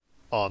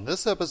On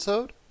this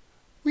episode,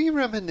 we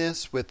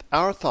reminisce with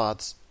our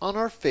thoughts on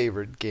our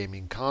favorite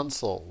gaming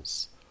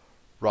consoles.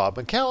 Rob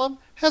McCallum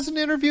has an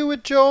interview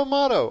with Joe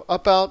Amato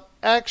about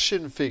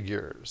action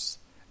figures.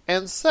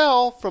 And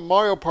Sal from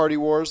Mario Party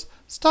Wars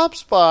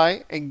stops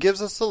by and gives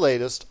us the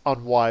latest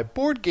on why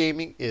board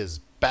gaming is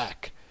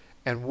back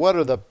and what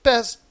are the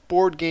best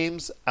board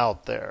games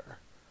out there.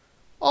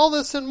 All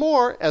this and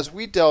more as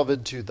we delve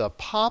into the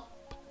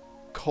pop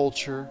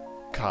culture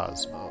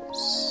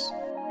cosmos.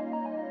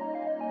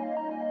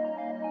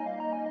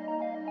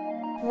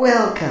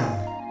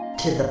 Welcome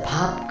to the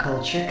Pop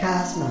Culture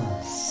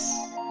Cosmos.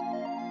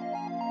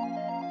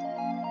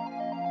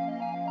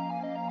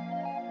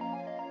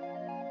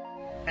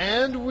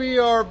 And we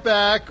are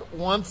back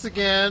once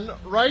again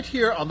right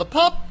here on the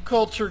Pop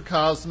Culture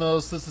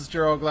Cosmos. This is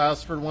Gerald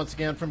Glassford once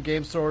again from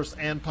Game Source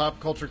and Pop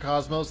Culture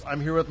Cosmos.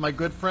 I'm here with my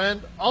good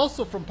friend,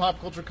 also from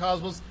Pop Culture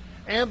Cosmos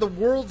and the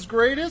world's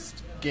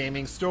greatest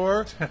gaming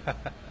store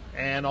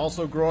and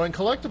also growing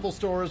collectible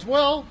store as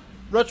well,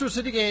 Retro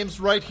City Games,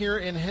 right here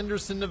in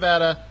Henderson,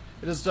 Nevada.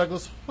 It is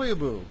Douglas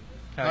Hoyabu.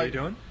 How you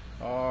doing?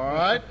 All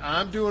right,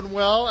 I'm doing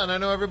well, and I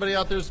know everybody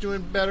out there is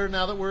doing better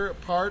now that we're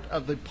part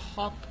of the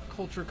Pop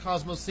Culture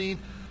Cosmos scene.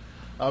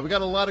 We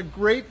got a lot of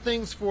great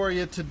things for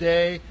you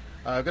today.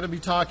 I'm going to be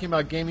talking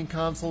about gaming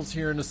consoles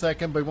here in a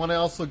second, but I want to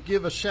also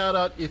give a shout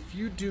out. If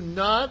you do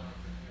not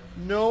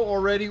know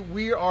already,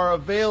 we are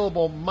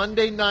available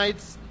Monday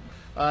nights,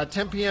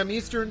 10 p.m.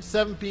 Eastern,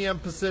 7 p.m.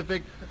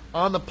 Pacific,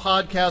 on the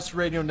Podcast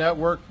Radio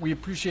Network. We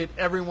appreciate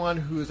everyone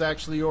who has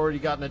actually already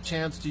gotten a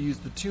chance to use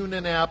the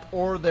TuneIn app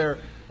or their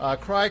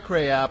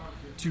CryCray app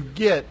to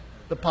get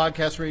the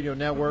Podcast Radio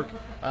Network.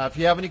 If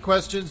you have any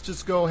questions,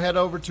 just go head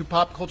over to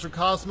Pop Culture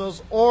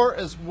Cosmos or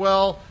as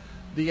well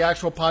the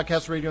actual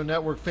Podcast Radio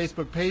Network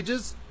Facebook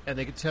pages, and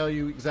they can tell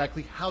you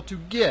exactly how to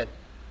get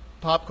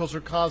Pop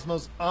Culture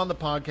Cosmos on the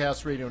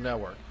Podcast Radio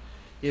Network.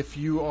 If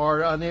you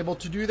are unable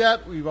to do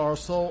that, we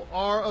also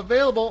are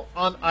available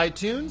on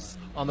iTunes,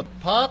 on the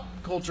Pop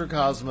Culture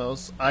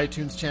Cosmos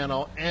iTunes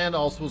channel, and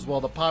also as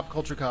well the Pop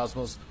Culture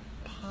Cosmos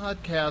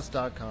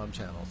podcast.com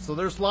channel. So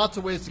there's lots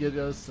of ways to get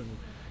us and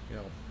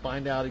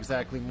find out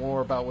exactly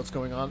more about what's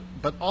going on.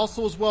 But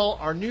also as well,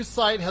 our new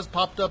site has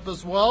popped up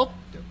as well.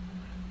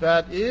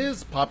 That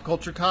is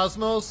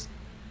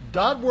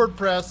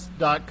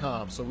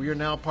popculturecosmos.wordpress.com. So we are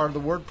now part of the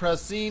WordPress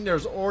scene.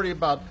 There's already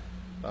about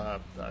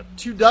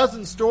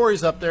 24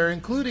 stories up there,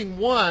 including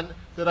one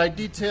that I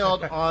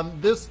detailed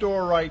on this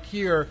store right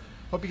here.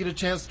 Hope you get a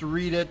chance to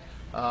read it.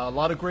 A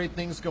lot of great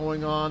things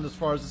going on as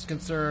far as it's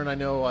concerned. I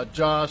know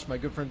Josh, my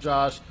good friend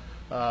Josh,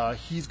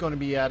 he's going to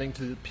be adding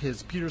to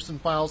his Peterson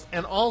files.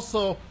 And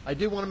also, I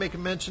did want to make a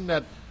mention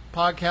that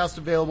podcast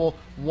available,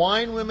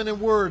 Wine, Women,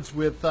 and Words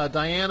with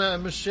Diana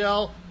and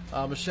Michelle.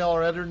 Michelle,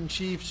 our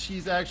editor-in-chief,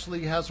 she's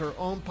actually has her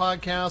own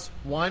podcast,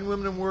 Wine,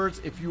 Women, and Words.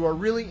 If you are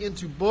really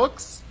into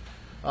books,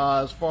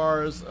 as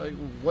far as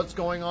what's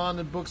going on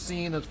in book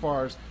scene, as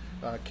far as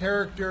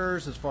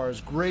characters, as far as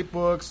great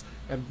books,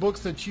 and books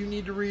that you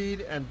need to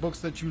read, and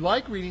books that you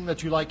like reading,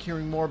 that you like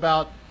hearing more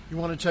about, you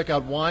want to check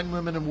out Wine,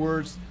 Women, and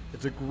Words.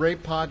 It's a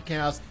great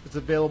podcast. It's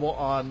available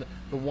on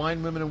the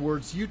Wine, Women, and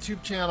Words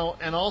YouTube channel,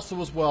 and also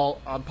as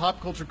well on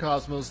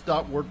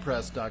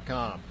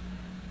popculturecosmos.wordpress.com.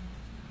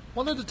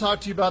 Wanted to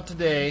talk to you about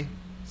today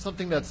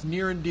something that's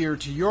near and dear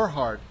to your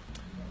heart.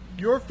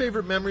 Your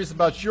favorite memories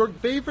about your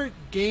favorite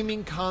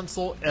gaming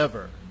console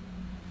ever.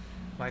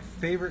 My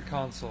favorite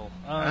console.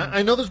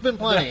 I know there's been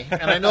plenty,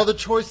 and I know the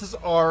choices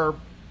are,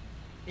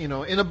 in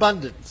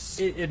abundance.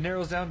 It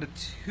narrows down to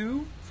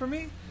two for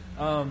me.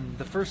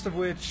 The first of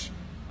which,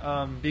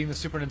 being the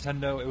Super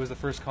Nintendo, it was the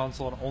first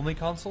console and only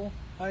console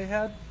I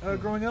had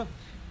growing up,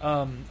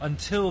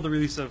 until the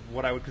release of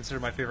what I would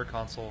consider my favorite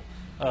console,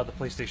 the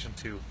PlayStation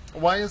 2.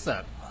 Why is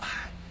that?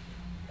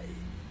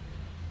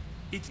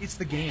 It's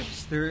the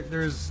games.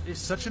 There's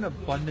such an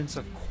abundance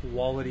of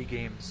quality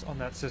games on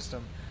that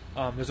system.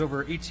 There's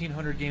over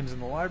 1,800 games in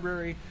the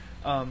library.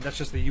 That's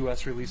just the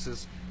U.S.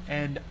 releases.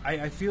 And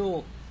I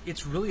feel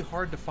it's really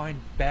hard to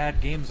find bad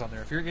games on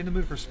there. If you're in the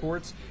mood for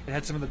sports, it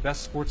had some of the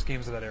best sports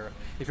games of that era.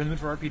 If you're in the mood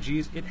for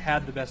RPGs, it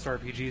had the best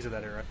RPGs of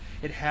that era.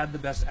 It had the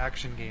best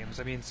action games.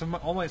 I mean, some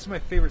of my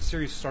favorite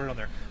series started on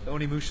there. The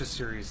Onimusha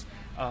series,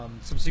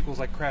 some sequels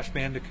like Crash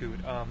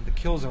Bandicoot, the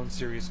Killzone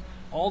series.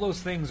 All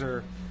those things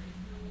are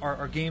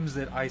games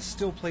that I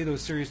still play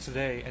those series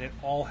today, and it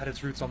all had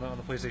its roots on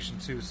the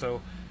PlayStation 2.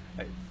 So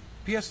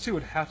PS2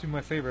 would have to be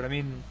my favorite. I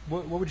mean,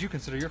 what would you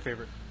consider your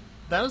favorite?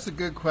 That is a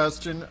good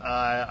question.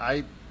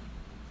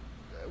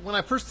 When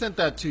I first sent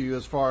that to you,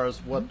 as far as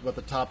what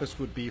the topics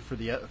would be for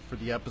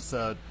the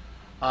episode,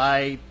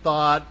 I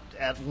thought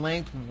at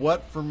length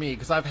what for me,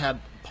 because I've had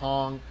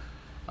Pong,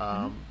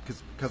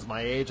 because of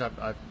my age,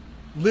 I've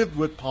lived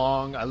with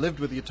Pong. I lived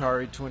with the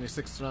Atari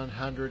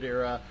 2600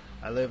 era.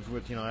 I lived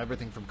with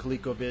everything from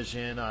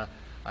ColecoVision.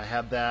 I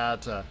had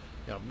that.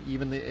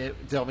 Even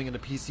delving into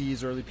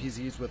PCs, early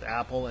PCs with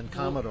Apple and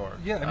Commodore.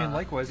 Yeah, I mean,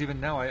 likewise.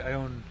 Even now, I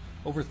own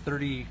over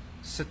 30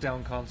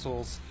 sit-down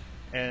consoles,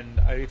 and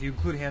if you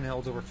include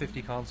handhelds, over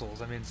 50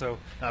 consoles. I mean, so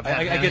I've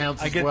I had get,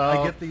 handhelds I as get,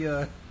 well. I get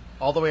the.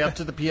 All the way up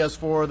to the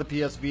PS4, the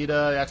PS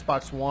Vita,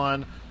 Xbox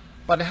One.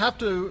 But I have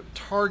to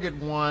target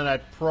one.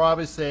 I'd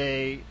probably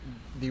say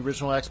the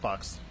original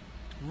Xbox.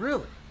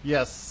 Really?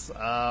 Yes,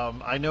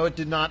 I know it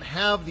did not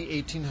have the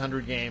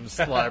 1,800 games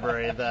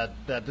library that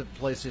the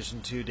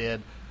PlayStation 2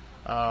 did.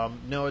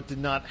 No, it did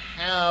not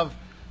have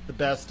the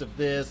best of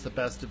this, the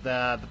best of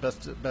that,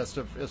 the best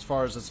of as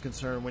far as it's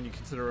concerned when you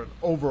consider an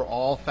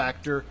overall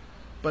factor.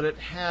 But it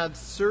had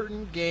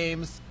certain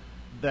games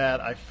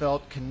that I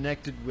felt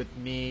connected with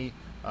me.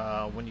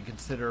 When you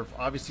consider,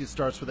 obviously, it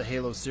starts with the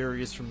Halo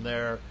series. From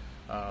there,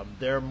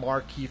 their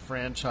marquee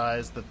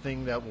franchise, the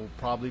thing that will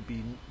probably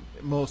be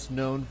most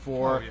known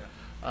for. Oh,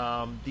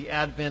 yeah. The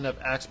advent of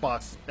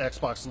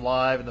Xbox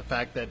Live, and the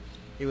fact that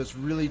it was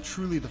really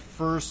truly the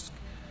first.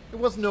 It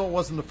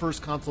wasn't the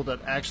first console that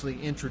actually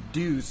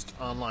introduced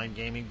online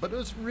gaming, but it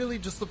was really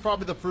just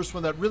probably the first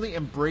one that really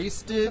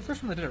embraced it. The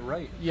first one that did it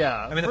right.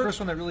 Yeah, I mean, the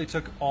first one that really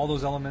took all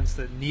those elements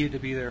that needed to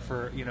be there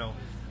for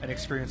an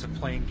experience of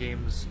playing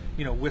games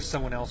with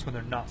someone else when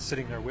they're not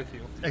sitting there with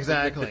you.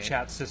 Exactly. The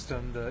chat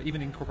system,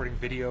 even incorporating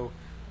video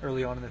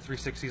early on in the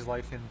 360's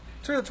life,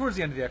 and towards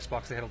the end of the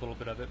Xbox they had a little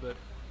bit of it, but.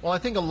 Well, I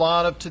think a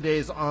lot of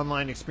today's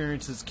online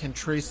experiences can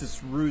trace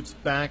its roots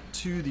back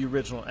to the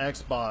original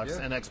Xbox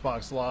and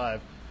Xbox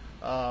Live.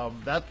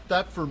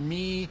 That for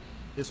me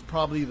is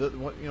probably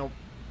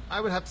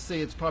I would have to say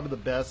it's probably the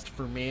best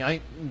for me.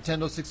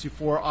 Nintendo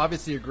 64,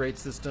 obviously a great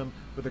system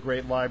with a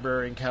great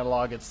library and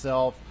catalog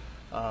itself.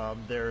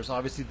 There's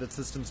obviously the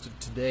systems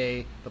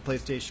today, the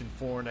PlayStation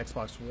 4 and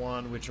Xbox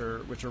One, which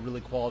are really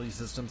quality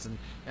systems,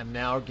 and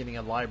now getting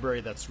a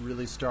library that's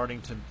really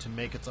starting to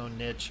make its own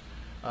niche.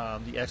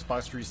 The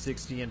Xbox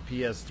 360 and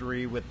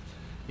PS3, with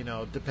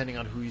depending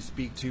on who you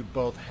speak to,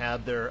 both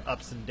had their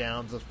ups and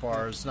downs as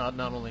far as not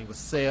only with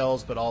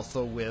sales but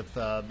also with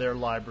their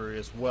library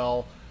as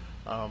well.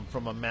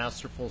 From a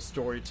masterful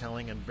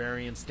storytelling and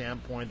variant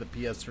standpoint, the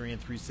PS3 and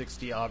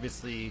 360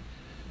 obviously,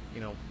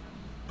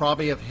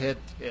 probably have hit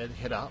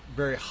a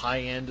very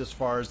high end as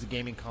far as the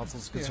gaming console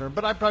is concerned.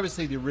 But I'd probably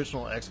say the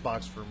original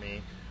Xbox for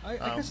me. I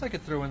guess I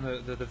could throw in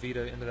the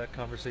Vita into that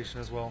conversation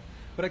as well.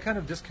 But I kind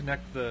of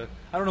disconnect I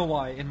don't know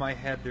why, in my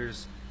head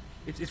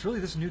it's really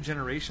this new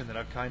generation that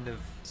I've kind of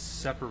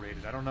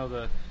separated. I don't know,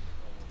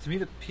 to me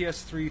the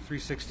PS3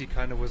 360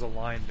 kind of was a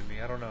line to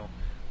me. I don't know,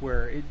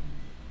 where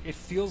it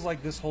feels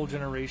like this whole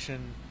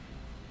generation,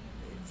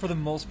 for the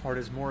most part,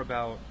 is more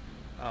about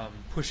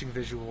pushing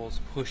visuals,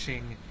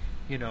 pushing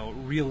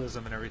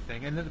realism and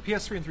everything. And then the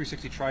PS3 and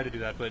 360 try to do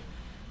that, but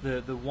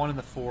the 1 and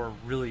the 4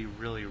 really,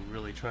 really,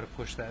 really try to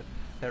push that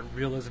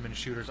realism in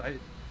shooters.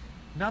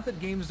 Not that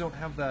games don't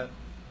have that.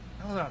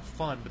 I know they're not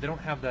fun, but they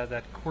don't have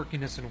that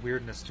quirkiness and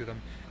weirdness to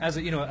them. As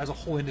a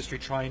whole industry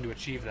trying to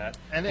achieve that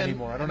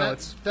anymore. I don't know.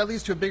 That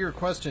leads to a bigger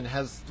question: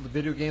 has the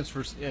video games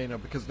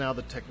because now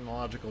the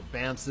technological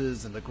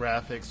advances and the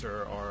graphics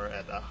are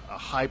at a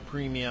high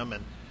premium,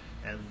 and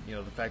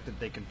the fact that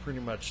they can pretty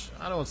much,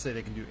 I don't want to say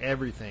they can do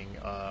everything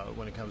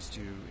when it comes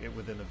to it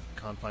within the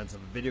confines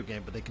of a video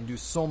game, but they can do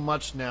so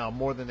much now,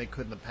 more than they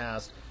could in the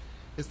past.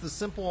 Is the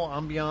simple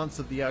ambiance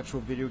of the actual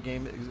video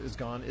game is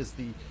gone? Is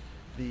the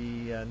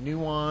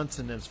nuance,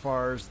 and as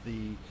far as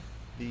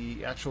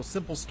the actual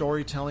simple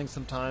storytelling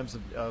sometimes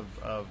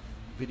of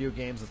video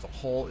games as a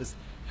whole,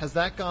 has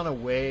that gone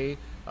away?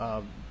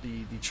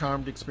 The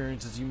charmed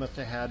experiences you must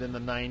have had in the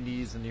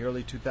 90s and the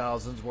early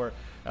 2000s, where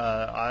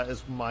I,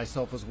 as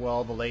myself as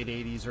well, the late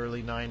 80s,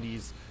 early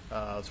 90s,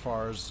 as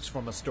far as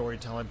from a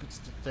storytelling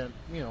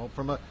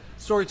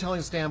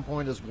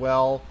standpoint as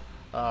well.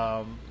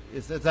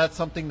 Is that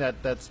something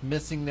that's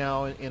missing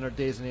now in our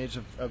days and age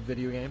of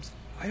video games?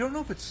 I don't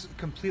know if it's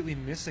completely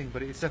missing,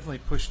 but it's definitely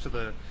pushed to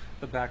the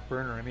back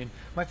burner. I mean,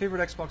 my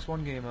favorite Xbox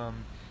One game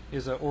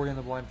is Ori and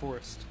the Blind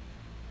Forest.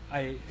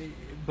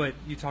 But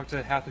you talk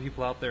to half the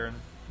people out there, and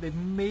they've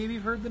maybe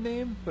heard the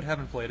name, but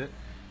haven't played it.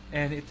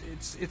 And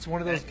it's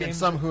one of those games. And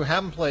some who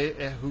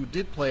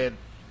did play it,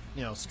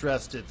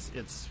 stressed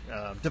its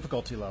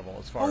difficulty level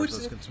as far as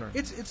it's concerned.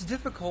 It's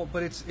difficult,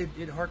 but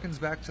it harkens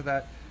back to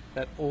that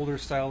older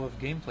style of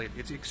gameplay.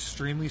 It's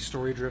extremely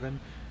story driven,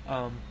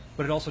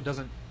 but it also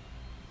doesn't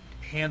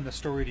hand the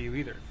story to you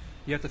either.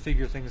 You have to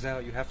figure things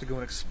out. You have to go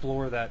and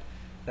explore that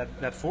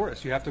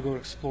forest. You have to go and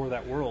explore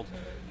that world.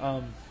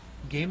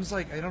 Games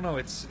like, I don't know,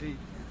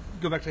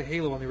 go back to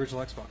Halo on the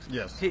original Xbox.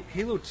 Yes.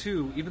 Halo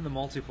 2, even the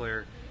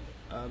multiplayer,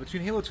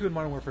 between Halo 2 and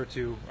Modern Warfare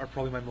 2 are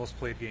probably my most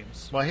played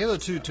games. Well, Halo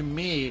 2 to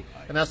me,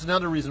 and that's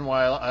another reason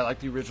why I like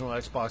the original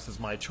Xbox as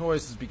my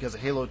choice, is because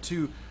Halo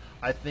 2,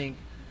 I think,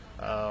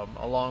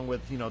 along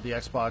with the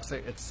Xbox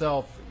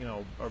itself,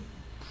 are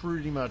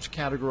pretty much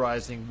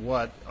categorizing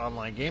what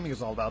online gaming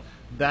is all about.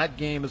 That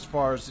game, as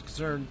far as it's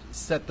concerned,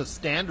 set the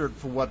standard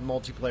for what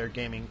multiplayer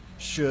gaming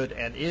should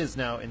and is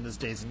now in this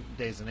days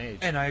and age.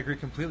 And I agree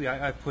completely.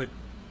 I put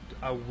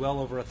well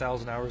over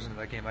 1,000 hours into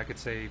that game. I could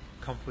say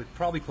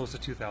probably close to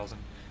 2,000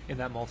 in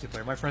that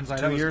multiplayer. My friends and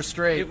I, 2 years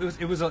straight.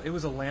 It was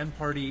a LAN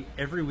party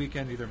every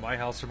weekend, either my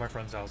house or my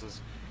friends'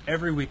 houses,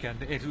 every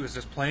weekend. It was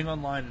just playing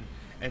online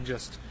and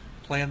just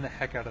playing the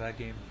heck out of that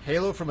game.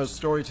 Halo, from a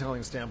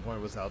storytelling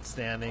standpoint, was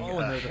outstanding. Oh,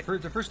 and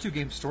the first 2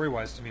 games,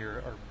 story-wise, to me,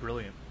 are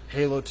brilliant.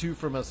 Halo 2,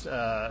 from a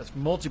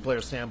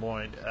multiplayer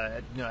standpoint,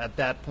 at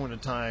that point in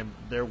time,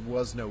 there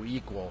was no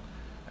equal.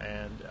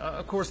 And,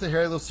 of course, the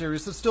Halo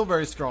series is still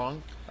very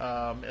strong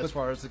as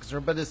far as it's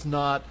concerned, but it's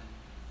not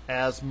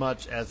as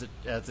much as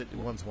it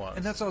once was.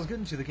 And that's what I was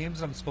getting to. The games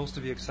that I'm supposed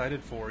to be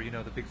excited for,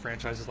 the big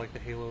franchises like the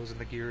Halos and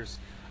the Gears,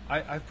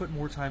 I've put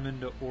more time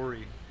into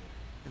Ori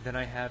than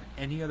I have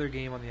any other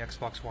game on the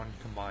Xbox One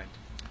combined.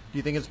 Do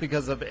you think it's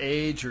because of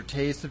age, your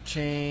tastes have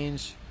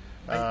changed?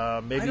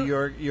 Maybe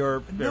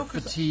your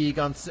fatigue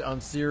on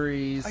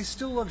series? I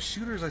still love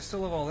shooters. I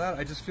still love all that.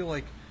 I just feel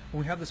like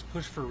when we have this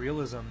push for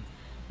realism,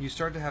 you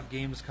start to have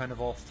games kind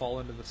of all fall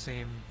into the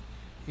same,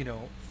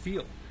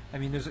 feel. I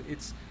mean,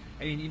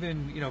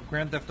 even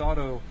Grand Theft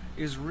Auto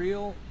is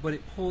real, but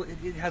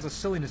it has a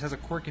silliness, has a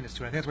quirkiness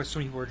to it. I think that's why so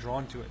many people are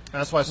drawn to it.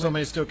 That's why so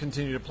many still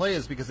continue to play,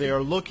 is because they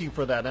are looking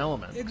for that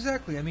element.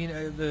 Exactly. I mean,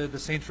 the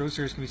Saints Row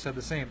series can be said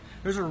the same.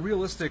 There's a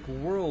realistic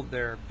world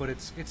there, but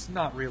it's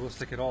not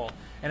realistic at all.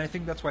 And I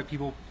think that's why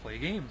people play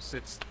games.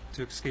 It's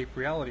to escape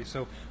reality.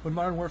 So when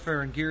Modern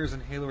Warfare and Gears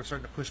and Halo are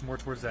starting to push more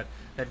towards that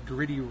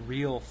gritty,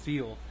 real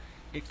feel,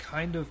 it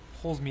kind of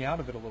pulls me out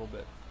of it a little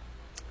bit.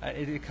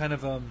 It kind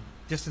of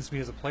distanced me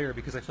as a player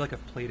because I feel like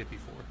I've played it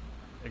before.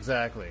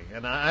 Exactly,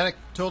 and I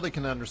totally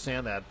can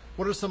understand that.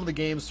 What are some of the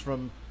games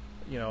from,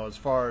 as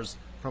far as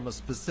from a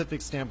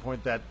specific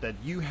standpoint that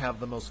you have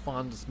the most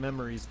fondest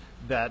memories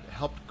that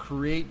helped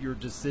create your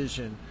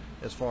decision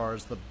as far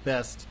as the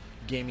best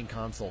gaming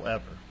console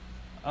ever?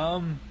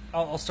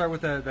 I'll start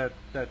with that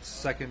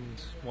second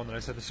one that I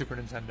said, the Super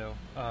Nintendo,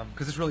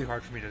 because it's really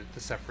hard for me to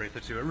separate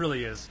the two. It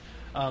really is.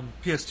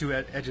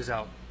 PS2 edges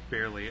out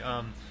barely.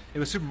 It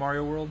was Super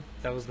Mario World.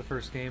 That was the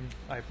first game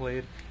I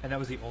played, and that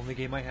was the only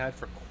game I had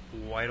for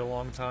quite a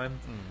long time.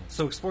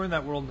 So exploring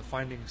that world and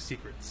finding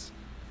secrets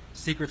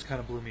kind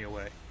of blew me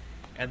away.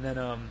 And then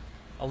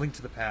A Link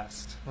to the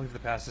Past. A Link to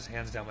the Past is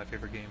hands down my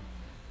favorite game.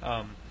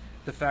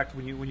 The fact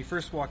when you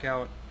first walk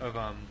out of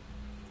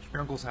your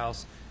uncle's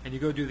house and you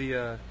go do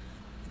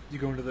you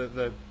go into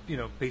the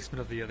basement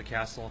of the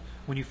castle.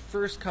 When you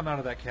first come out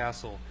of that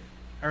castle,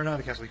 or not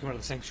the castle, you come out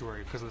of the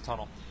sanctuary because of the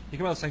tunnel. You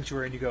come out of the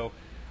sanctuary and you go,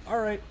 all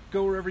right,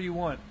 go wherever you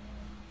want.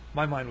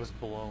 My mind was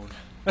blown.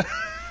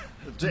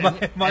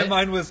 my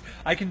mind was,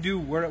 I can do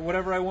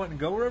whatever I want and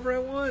go wherever I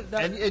want.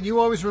 And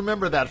you always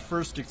remember that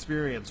first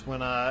experience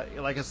when,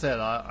 like I said,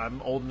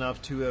 I'm old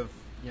enough to have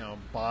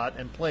bought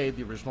and played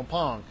the original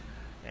Pong.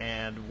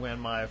 And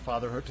when my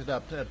father hooked it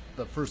up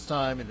the first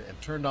time and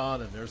turned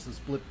on, and there's this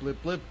blip,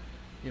 blip, blip,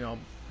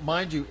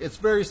 mind you, it's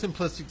very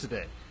simplistic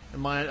today.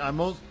 And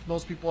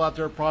most people out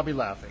there are probably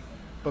laughing.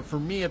 But for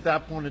me at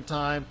that point in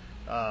time,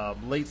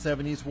 late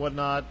 70s,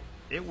 whatnot,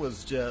 it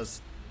was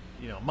just,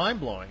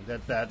 mind-blowing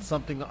that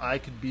something I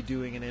could be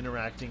doing and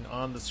interacting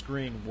on the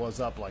screen was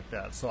up like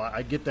that. So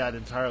I get that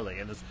entirely.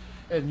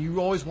 And you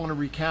always want to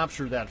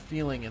recapture that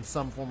feeling in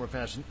some form or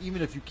fashion,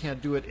 even if you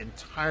can't do it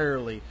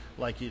entirely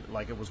like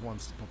it was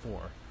once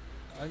before.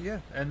 Yeah,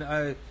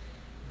 and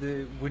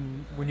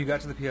when you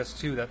got to the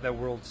PS2,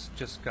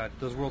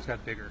 those worlds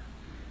got bigger.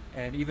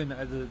 And even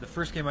the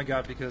first game I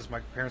got, because my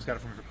parents got it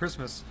for me for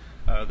Christmas,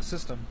 the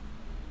system,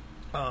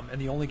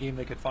 and the only game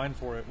they could find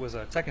for it was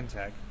Tekken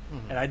Tag.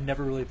 Mm-hmm. And I'd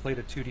never really played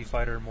a 2D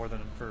fighter more than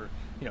for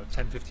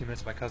 10, 15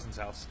 minutes at my cousin's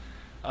house.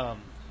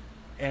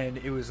 And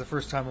it was the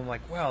first time I'm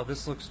like, wow,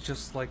 this looks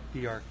just like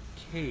the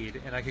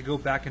arcade. And I could go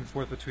back and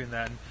forth between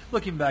that. And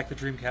looking back, the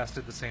Dreamcast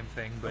did the same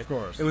thing. But of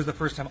course, it was the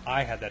first time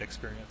I had that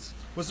experience.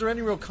 Was there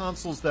any real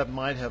consoles that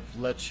might have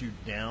let you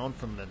down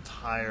from an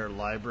entire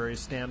library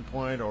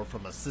standpoint or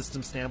from a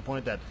system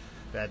standpoint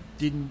that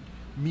didn't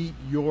meet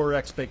your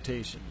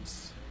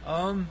expectations?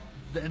 The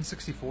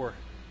N64.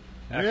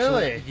 Actually.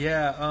 Really?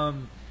 Yeah.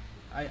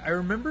 I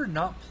remember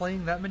not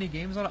playing that many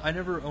games on it. I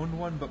never owned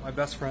one, but my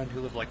best friend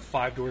who lived like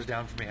 5 doors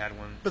down from me had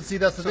one. But see,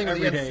 that's the thing.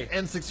 Every day.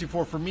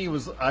 N64 for me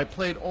was I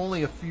played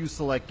only a few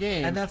select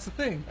games. And that's the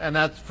thing. And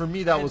that, for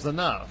me, that was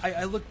enough.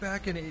 I look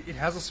back and it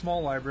has a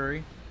small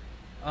library,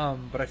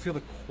 but I feel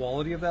the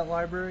quality of that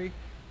library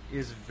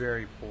is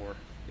very poor.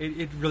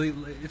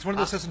 It's one of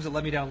those systems that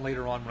let me down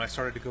later on when I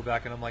started to go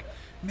back and I'm like,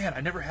 man,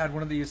 I never had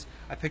one of these.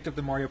 I picked up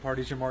the Mario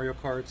Parties, your Mario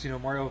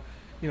Karts, Mario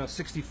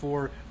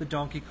 64, the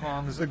Donkey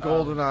Kongs, the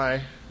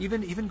GoldenEye.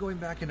 Even going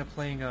back into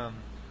playing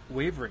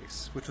Wave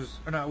Race, which was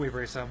or not Wave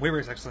Race, Wave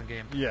Race, excellent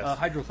game. Yes.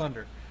 Hydro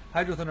Thunder.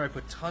 I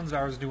put tons of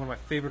hours into one of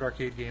my favorite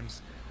arcade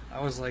games.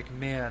 I was like,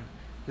 man,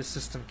 this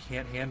system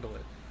can't handle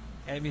it.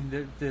 I mean,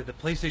 the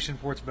PlayStation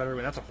port's better,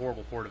 but that's a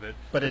horrible port of it.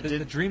 But the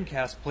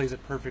Dreamcast plays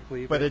it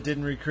perfectly. But it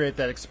didn't recreate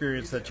that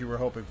experience that you were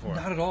hoping for.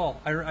 Not at all.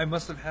 I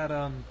must have had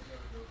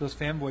those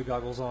fanboy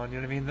goggles on,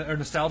 you know what I mean? Or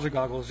nostalgia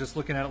goggles, just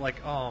looking at it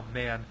like, oh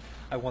man,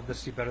 I want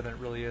this to be better than it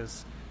really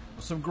is.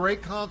 Some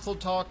great console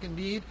talk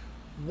indeed.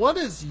 What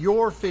is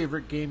your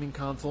favorite gaming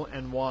console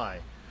and why?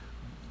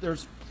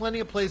 there's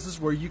plenty of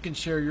places where you can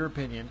share your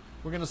opinion.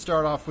 We're going to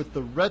start off with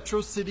the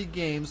Retro City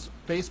Games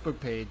Facebook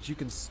page. You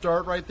can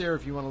start right there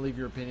if you want to leave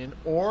your opinion,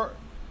 or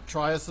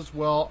try us as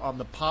well on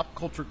the Pop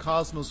Culture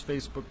Cosmos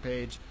Facebook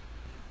page.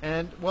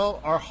 And, well,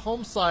 our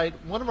home site,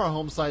 one of our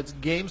home sites,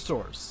 Game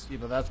Source.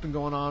 That's been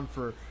going on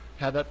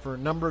had that for a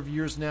number of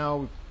years now.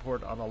 We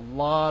report on a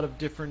lot of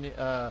different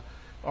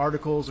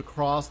articles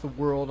across the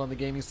world on the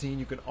gaming scene.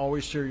 You can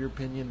always share your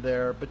opinion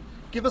there. But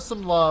give us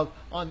some love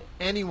on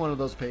any one of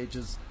those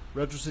pages,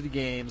 Retro City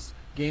Games,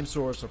 Game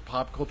Source, or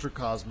Pop Culture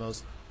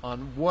Cosmos,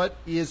 on what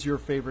is your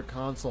favorite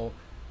console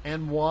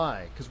and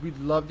why. Because we'd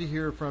love to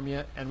hear from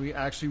you, and we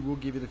actually will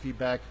give you the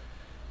feedback.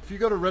 If you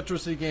go to Retro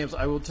City Games,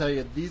 I will tell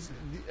you,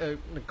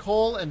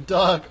 Nicole and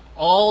Doug,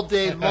 all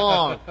day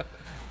long,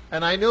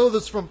 and I know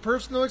this from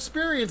personal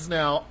experience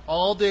now,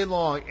 all day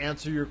long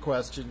answer your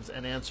questions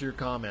and answer your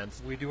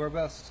comments. We do our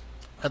best.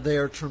 They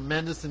are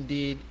tremendous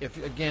indeed. If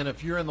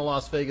you're in the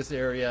Las Vegas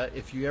area,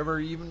 if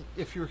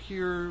you're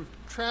here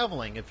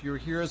traveling, if you're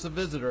here as a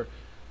visitor,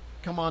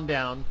 come on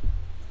down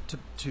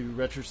to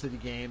Retro City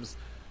Games.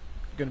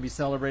 Going to be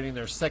celebrating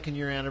their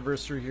second-year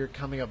anniversary here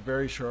coming up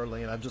very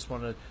shortly, and I just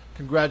want to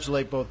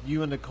congratulate both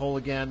you and Nicole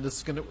again.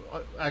 This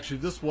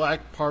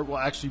part will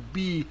actually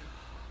be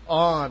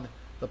on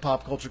the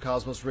Pop Culture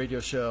Cosmos radio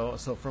show.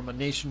 So from a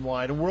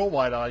nationwide and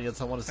worldwide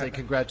audience, I want to say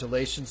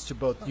congratulations to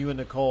both you and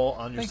Nicole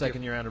on your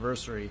second-year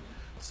anniversary.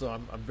 So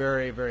I'm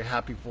very, very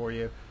happy for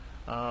you.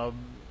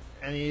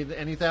 Any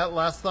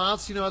last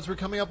thoughts? As we're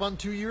coming up on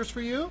 2 years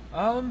for you.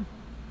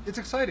 It's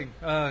exciting.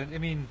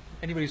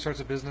 Anybody who starts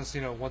a business,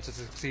 wants to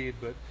succeed,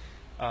 but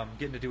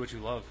getting to do what you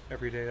love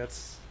every day,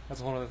 that's a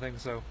whole other thing.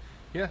 So,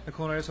 yeah,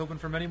 Nicole and I are just hoping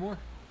for many more.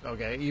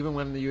 Okay, even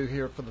when you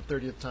hear for the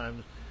 30th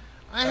time,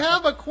 I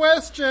have a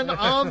question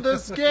on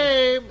this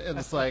game. And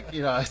it's like,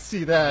 I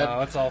see that.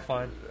 No, it's all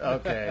fine.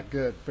 Okay,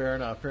 good. Fair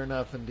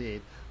enough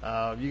indeed.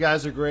 You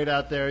guys are great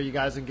out there, you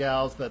guys and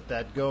gals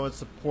that go and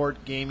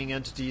support gaming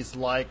entities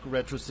like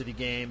Retro City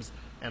Games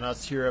and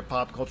us here at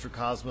Pop Culture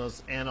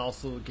Cosmos, and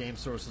also Game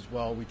Source as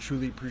well. We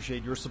truly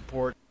appreciate your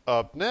support.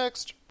 Up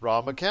next,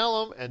 Rob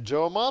McCallum and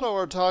Joe Amato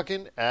are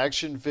talking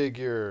action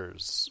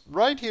figures,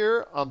 right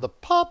here on the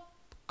Pop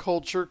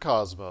Culture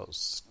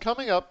Cosmos,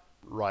 coming up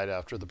right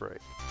after the break.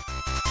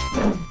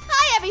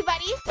 Hi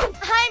everybody,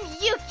 I'm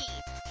Yuki,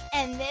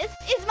 and this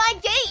is my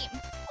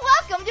game.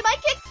 Welcome to my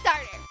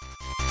Kickstarter.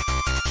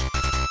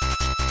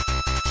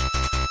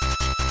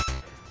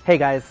 Hey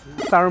guys,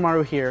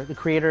 Sarumaru here, the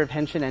creator of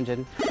Henshin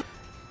Engine.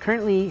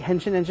 Currently,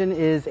 Henshin Engine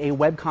is a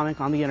webcomic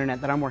on the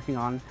internet that I'm working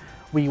on.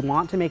 We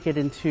want to make it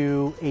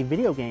into a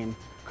video game.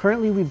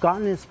 Currently, we've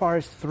gotten as far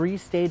as 3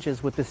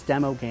 stages with this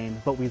demo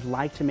game, but we'd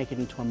like to make it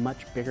into a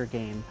much bigger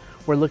game.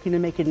 We're looking to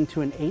make it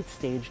into an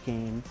 8-stage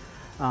game,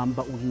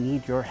 but we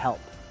need your help.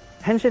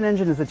 Henshin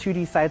Engine is a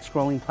 2D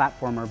side-scrolling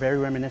platformer very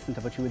reminiscent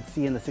of what you would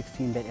see in the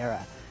 16-bit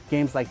era.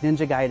 Games like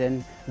Ninja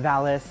Gaiden,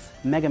 Valis,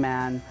 Mega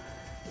Man.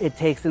 It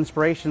takes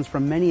inspirations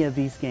from many of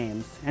these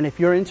games, and if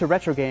you're into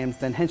retro games,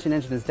 then Henshin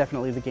Engine is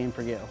definitely the game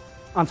for you.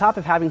 On top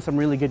of having some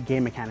really good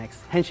game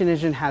mechanics, Henshin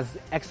Engine has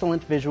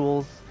excellent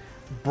visuals,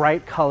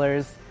 bright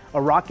colors,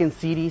 a rockin'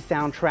 CD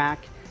soundtrack,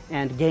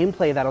 and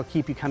gameplay that'll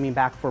keep you coming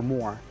back for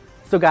more.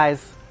 So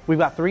guys, we've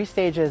got 3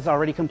 stages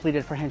already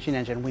completed for Henshin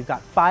Engine. We've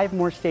got 5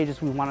 more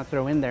stages we want to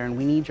throw in there, and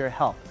we need your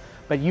help.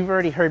 But you've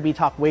already heard me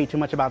talk way too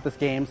much about this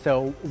game,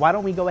 so why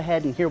don't we go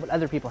ahead and hear what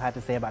other people had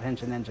to say about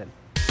Henshin Engine.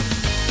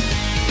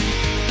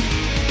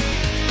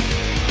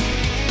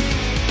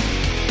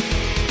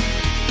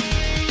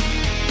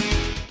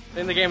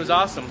 I think the game is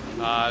awesome.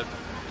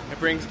 It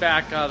brings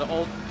back the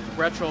old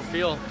retro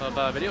feel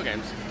of video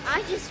games.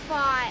 I just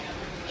thought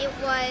it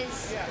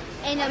was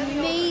an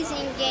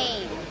amazing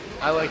game.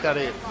 I like that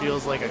it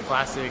feels like a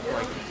classic,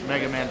 like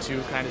Mega Man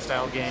 2 kind of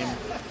style game.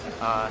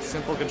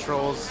 Simple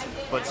controls,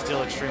 but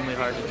still extremely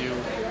hard to do.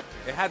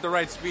 It had the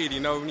right speed.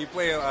 When you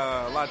play a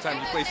lot of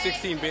times you play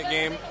 16-bit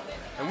game,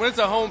 and when it's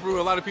a homebrew,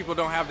 a lot of people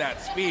don't have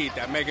that speed,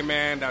 that Mega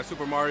Man, that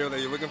Super Mario that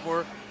you're looking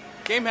for.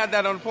 Game had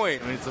that on point.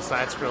 It's a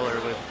side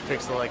scroller with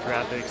pixel-like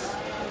graphics,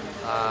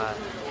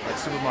 like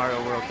Super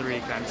Mario World 3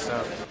 kind of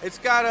stuff. It's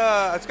got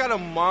a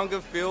manga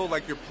feel,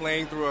 like you're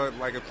playing through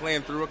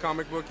a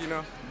comic book,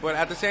 But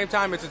at the same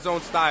time, it's its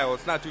own style.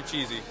 It's not too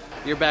cheesy.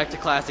 You're back to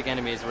classic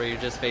enemies where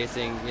you're just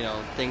facing,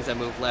 things that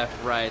move left,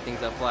 right, things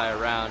that fly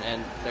around,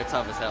 and they're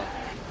tough as hell.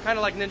 Kind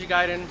of like Ninja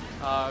Gaiden,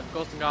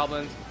 Ghosts and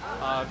Goblins.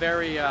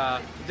 Very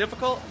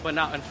difficult, but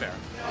not unfair.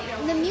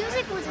 The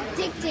music was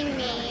addicting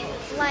me,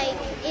 like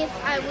if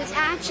I was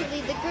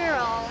actually the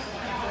girl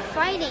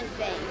fighting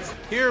things.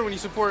 Here, when you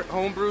support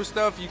homebrew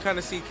stuff, you kind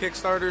of see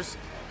Kickstarters.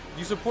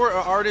 You support an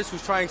artist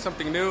who's trying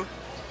something new.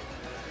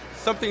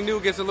 Something new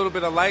gets a little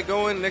bit of light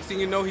going. Next thing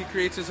you know, he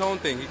creates his own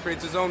thing. He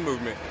creates his own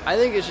movement. I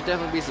think it should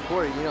definitely be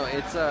supported.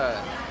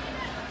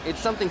 It's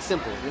something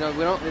simple.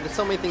 There's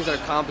so many things that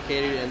are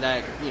complicated and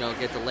that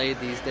get delayed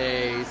these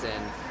days,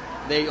 and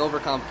they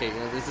overcomplicate.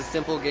 It's a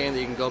simple game that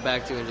you can go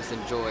back to and just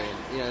enjoy.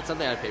 And, it's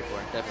something I'd pay for,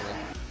 definitely.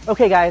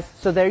 Okay guys,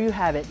 so there you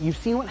have it. You've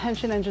seen what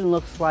Henshin Engine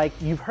looks like.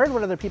 You've heard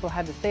what other people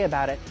had to say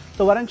about it.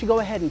 So why don't you go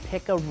ahead and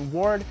pick a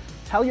reward,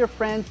 tell your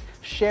friends,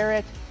 share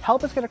it,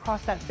 help us get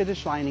across that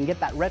finish line and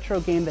get that retro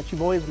game that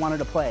you've always wanted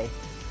to play.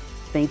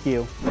 Thank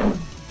you.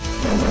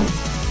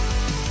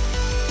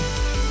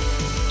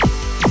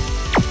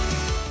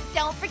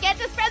 Don't forget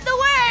to spread the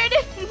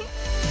word.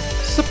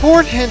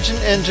 Support Henshin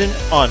Engine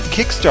on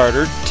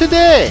Kickstarter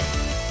today.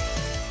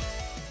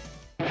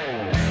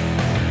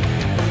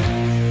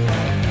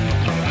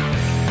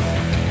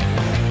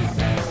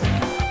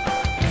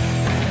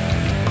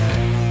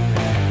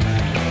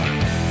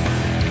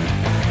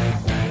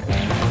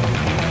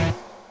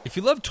 If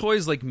you love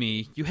toys like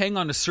me, you hang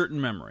on to certain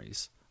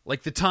memories.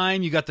 Like the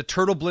time you got the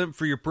turtle blimp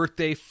for your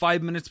birthday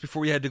 5 minutes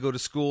before you had to go to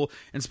school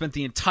and spent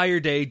the entire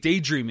day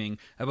daydreaming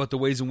about the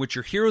ways in which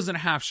your heroes in a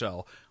half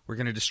shell were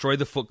going to destroy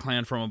the Foot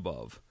Clan from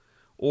above.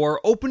 Or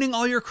opening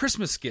all your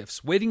Christmas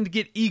gifts, waiting to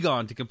get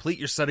Egon to complete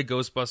your set of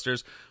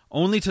Ghostbusters,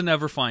 only to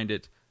never find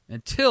it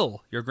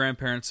until your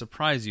grandparents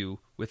surprise you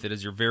with it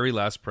as your very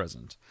last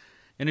present.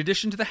 In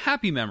addition to the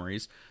happy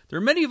memories, there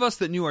are many of us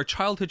that knew our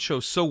childhood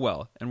shows so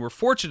well and were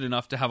fortunate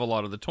enough to have a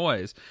lot of the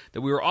toys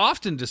that we were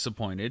often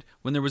disappointed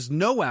when there was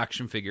no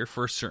action figure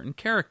for a certain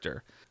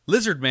character.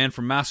 Lizard Man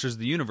from Masters of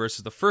the Universe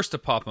is the first to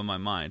pop in my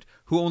mind,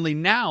 who only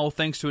now,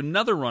 thanks to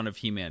another run of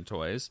He-Man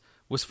toys,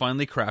 was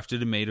finally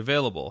crafted and made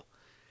available.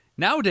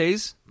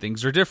 Nowadays,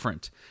 things are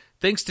different.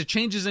 Thanks to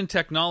changes in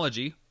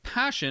technology,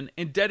 passion,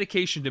 and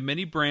dedication to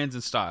many brands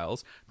and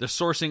styles, the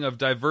sourcing of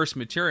diverse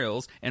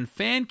materials, and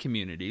fan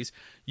communities,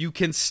 you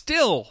can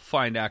still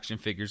find action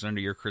figures under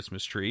your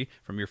Christmas tree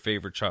from your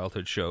favorite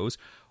childhood shows,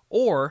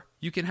 or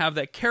you can have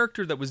that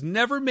character that was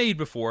never made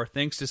before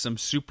thanks to some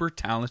super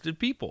talented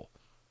people.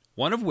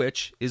 One of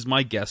which is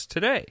my guest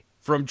today.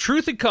 From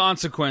Truth and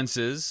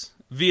Consequences,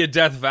 via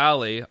Death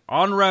Valley,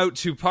 en route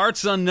to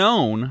Parts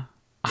Unknown,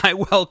 I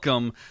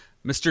welcome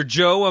Mr.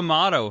 Joe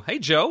Amato. Hey,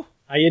 Joe.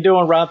 How you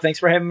doing, Rob? Thanks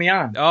for having me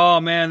on.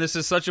 Oh, man, this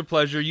is such a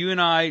pleasure. You and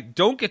I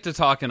don't get to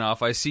talk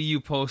enough. I see you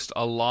post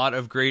a lot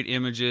of great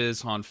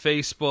images on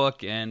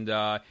Facebook, and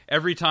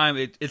every time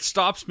it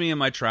stops me in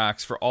my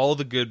tracks for all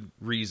the good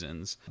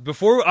reasons.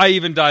 Before I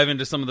even dive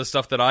into some of the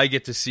stuff that I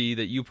get to see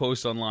that you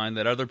post online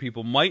that other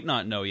people might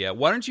not know yet,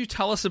 why don't you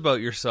tell us about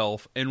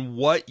yourself and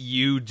what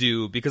you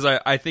do? Because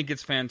I think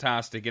it's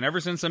fantastic. And ever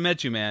since I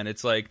met you, man,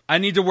 it's like, I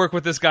need to work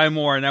with this guy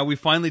more. And now we've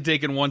finally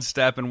taken one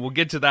step, and we'll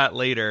get to that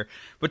later.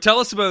 But tell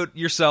us about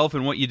yourself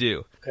and what you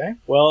do. Okay.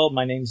 Well,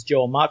 my name's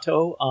Joe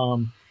Amato,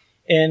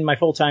 and my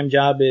full-time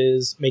job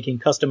is making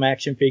custom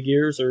action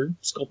figures or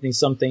sculpting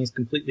some things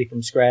completely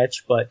from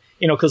scratch. But,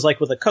 because like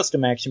with a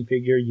custom action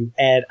figure, you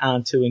add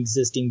onto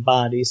existing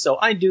bodies. So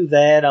I do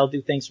that. I'll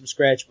do things from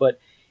scratch, but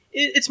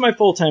it's my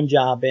full-time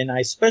job, and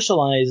I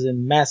specialize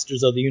in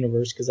Masters of the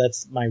Universe because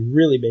that's my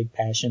really big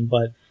passion.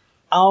 But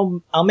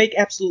I'll make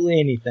absolutely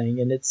anything,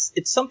 and it's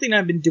something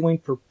I've been doing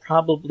for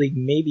probably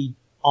maybe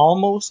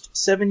almost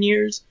 7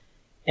 years.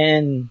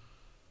 And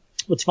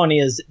what's funny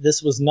is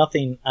this was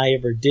nothing I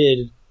ever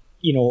did,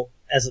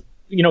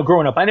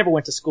 growing up. I never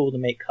went to school to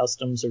make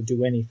customs or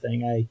do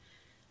anything.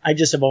 I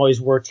just have always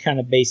worked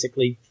kind of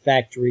basically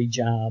factory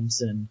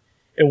jobs. And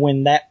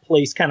when that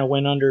place kind of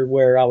went under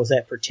where I was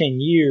at for 10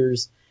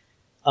 years,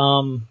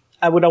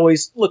 I would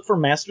always look for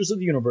Masters of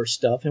the Universe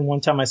stuff. And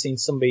one time I seen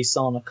somebody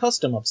selling a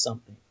custom of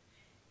something.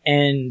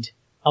 And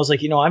I was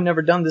like, I've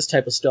never done this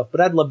type of stuff, but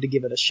I'd love to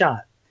give it a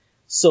shot.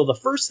 So the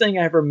first thing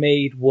I ever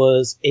made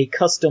was a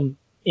custom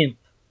imp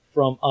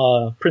from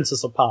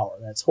Princess of Power.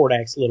 That's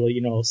Hordak's little,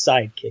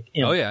 sidekick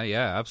imp. Oh,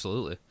 yeah,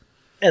 absolutely.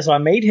 And so I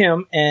made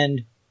him,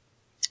 and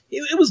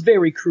it was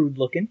very crude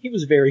looking. He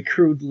was very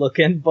crude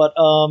looking, but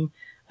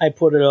I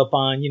put it up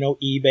on,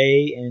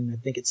 eBay, and I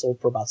think it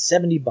sold for about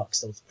 $70.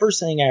 That was the first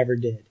thing I ever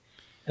did.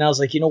 And I was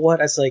like, you know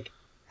what?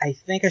 I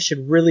think I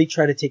should really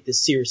try to take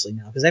this seriously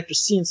now. Because after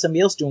seeing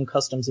somebody else doing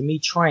customs and me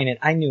trying it,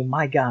 I knew,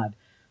 my God,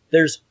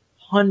 there's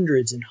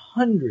hundreds and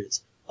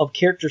hundreds of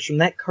characters from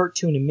that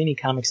cartoon and mini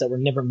comics that were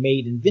never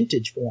made in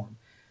vintage form.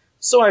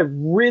 So I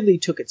really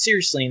took it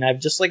seriously, and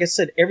I've just, like I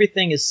said,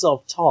 everything is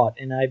self-taught,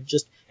 and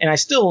I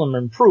still am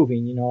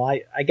improving.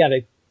 I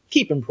gotta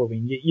keep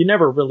improving. You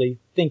never really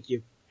think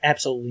you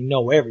absolutely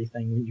know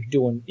everything when you're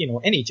doing,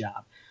 any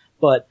job.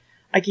 But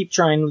I keep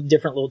trying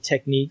different little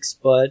techniques,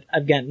 but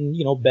I've gotten,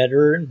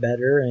 better and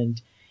better,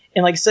 and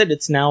like I said,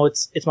 it's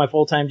my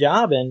full-time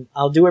job, and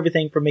I'll do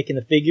everything from making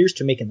the figures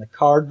to making the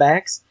card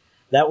backs.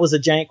 That was a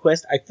giant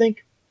quest. I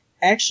think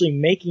actually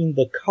making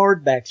the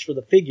card backs for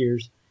the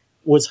figures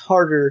was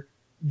harder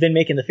than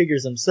making the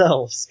figures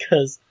themselves,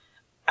 because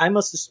I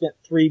must have spent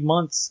 3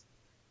 months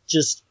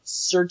just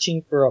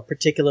searching for a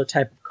particular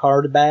type of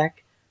card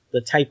back,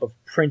 the type of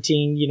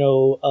printing,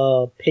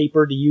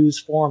 paper to use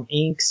for them,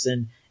 inks,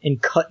 and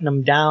cutting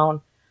them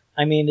down.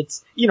 I mean,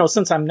 it's,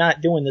 since I'm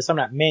not doing this, I'm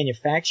not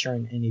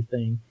manufacturing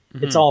anything.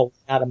 Mm-hmm. It's all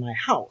out of my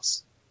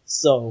house.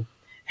 So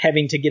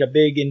having to get a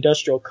big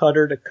industrial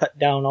cutter to cut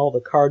down all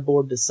the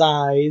cardboard to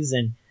size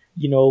and,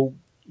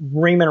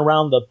 reaming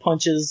around the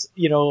punches,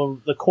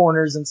 the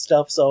corners and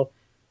stuff. So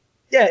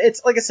Yeah,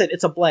 it's like I said,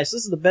 it's a blast.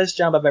 This is the best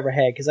job I've ever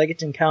had because I get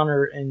to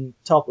encounter and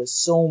talk with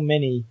so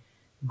many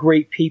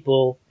great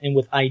people and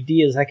with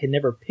ideas I could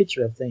never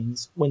picture of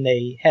things when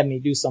they have me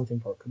do something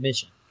for a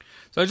commission.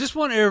 So I just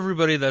want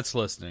everybody that's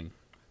listening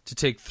to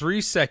take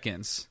 3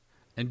 seconds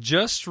and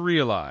just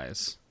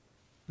realize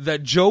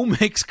that Joe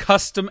makes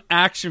custom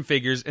action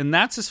figures, and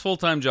that's his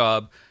full-time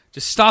job.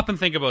 Just stop and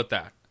think about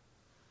that.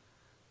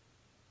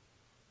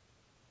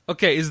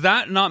 Okay, is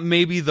that not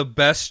maybe the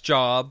best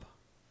job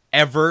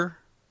ever?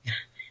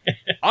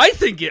 I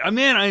think it.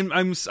 Man,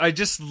 I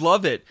just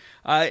love it.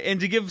 And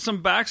to give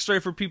some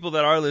backstory for people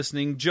that are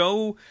listening,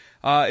 Joe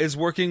is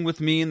working with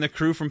me and the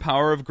crew from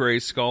Power of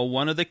Grayskull.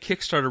 One of the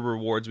Kickstarter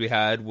rewards we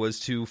had was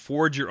to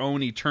forge your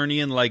own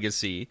Eternian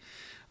legacy,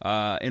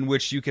 in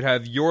which you could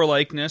have your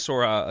likeness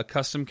or a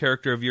custom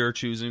character of your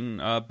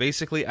choosing,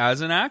 basically as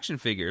an action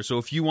figure. So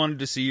if you wanted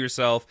to see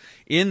yourself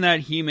in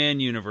that He-Man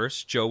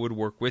universe, Joe would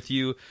work with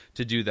you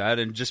to do that.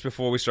 And just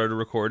before we started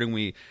recording,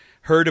 we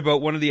heard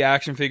about one of the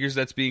action figures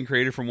that's being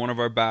created from one of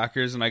our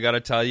backers, and I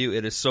gotta tell you,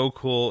 it is so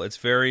cool. It's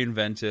very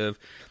inventive.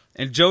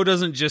 And Joe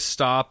doesn't just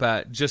stop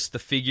at just the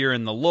figure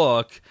and the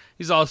look.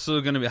 He's also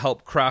going to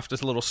help craft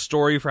a little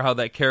story for how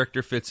that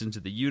character fits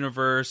into the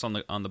universe on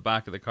the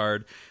back of the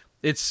card.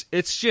 It's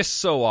just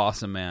so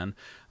awesome, man.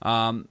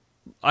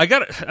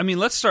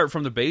 Let's start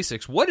from the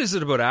basics. What is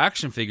it about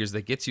action figures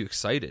that gets you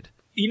excited?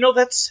 You know,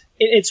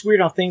 it's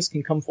weird how things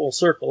can come full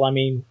circle. I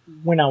mean,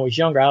 when I was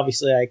younger,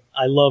 obviously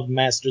I loved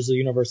Masters of the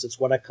Universe. It's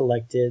what I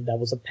collected. That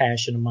was a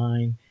passion of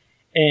mine.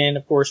 And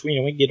of course, when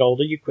you get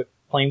older, you quit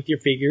playing with your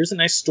figures,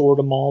 and I stored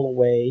them all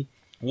away.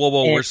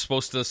 Whoa, we're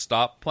supposed to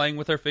stop playing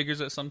with our figures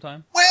at some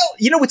time?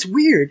 Well, what's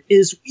weird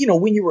is,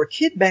 when you were a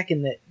kid back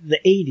in the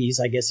 80s,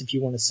 I guess, if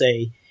you want to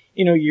say,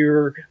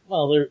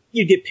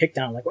 you get picked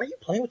on, like, why are you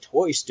playing with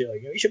toys still?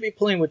 You should be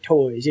playing with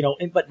toys,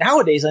 but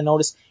nowadays I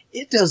notice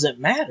it doesn't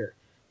matter.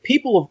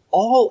 People of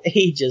all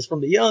ages,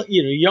 from the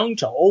young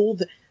to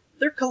old,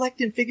 they're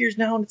collecting figures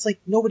now, and it's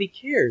like nobody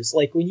cares.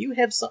 Like, when you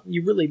have something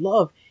you really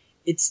love,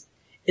 it's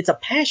a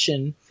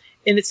passion,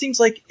 and it seems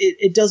like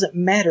it doesn't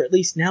matter, at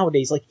least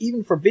nowadays, like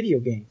even for video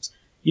games.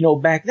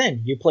 Back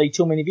then, you play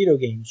too many video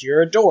games,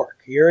 you're a dork,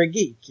 you're a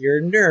geek, you're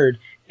a nerd,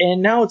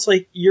 and now it's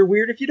like you're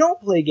weird if you don't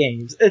play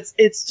games.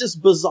 It's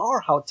just bizarre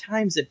how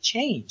times have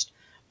changed,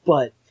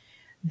 but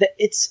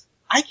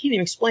I can't even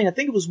explain. I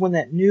think it was when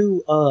that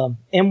new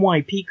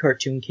MYP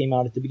cartoon came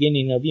out at the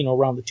beginning of,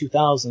 around the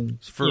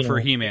 2000s. For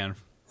He-Man.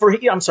 For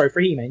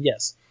He-Man,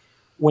 yes.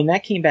 When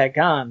that came back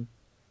on,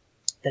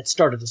 that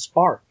started a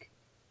spark.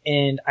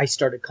 And I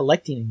started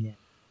collecting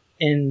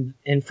again.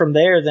 And from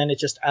there, then it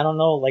just, I don't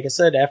know, like I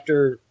said,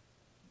 after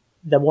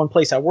the one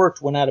place I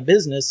worked went out of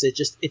business,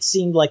 it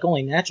seemed like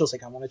only natural. It's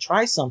like, I want to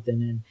try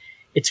something. And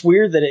it's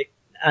weird that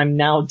I'm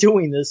now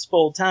doing this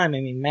full time.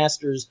 I mean,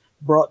 Masters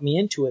brought me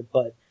into it,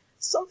 but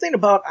something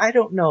about, I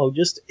don't know,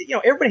 just,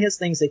 everybody has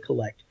things they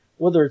collect,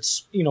 whether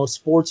it's,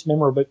 sports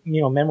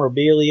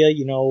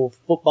memorabilia,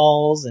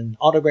 footballs and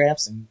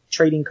autographs and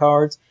trading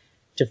cards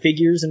to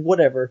figures and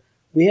whatever.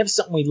 We have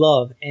something we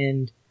love,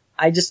 and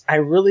I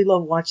really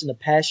love watching the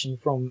passion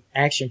from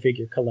action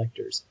figure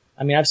collectors.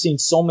 I mean, I've seen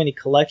so many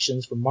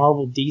collections from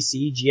Marvel,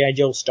 DC, G.I.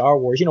 Joe, Star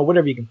Wars,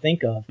 whatever you can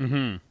think of.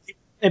 Mm-hmm.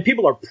 And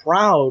people are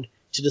proud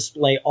to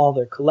display all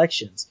their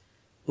collections.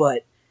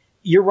 But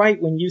you're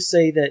right when you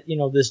say that,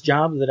 this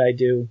job that I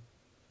do,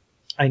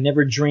 I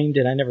never dreamed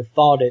it, I never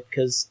thought it,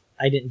 because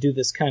I didn't do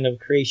this kind of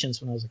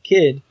creations when I was a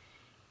kid.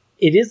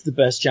 It is the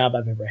best job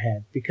I've ever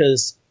had,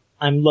 because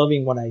I'm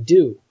loving what I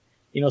do.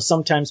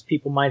 Sometimes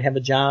people might have a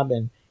job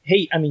and,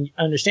 hey, I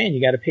understand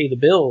you got to pay the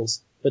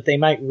bills, but they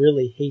might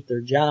really hate their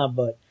job.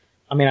 But,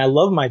 I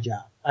love my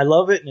job. I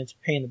love it, and it's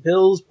paying the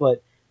bills,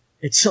 but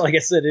it's, like I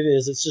said,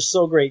 it's just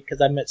so great because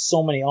I've met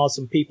so many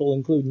awesome people,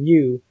 including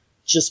you,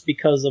 just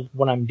because of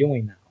what I'm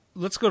doing now.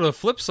 Let's go to the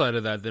flip side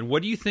of that then.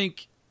 What do you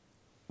think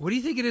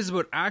it is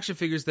about action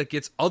figures that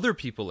gets other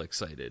people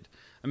excited?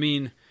 I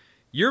mean,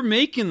 you're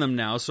making them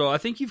now, so I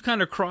think you've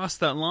kind of crossed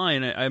that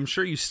line. I'm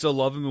sure you still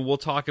love them, and we'll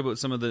talk about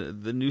some of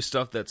the new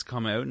stuff that's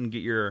come out and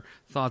get your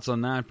thoughts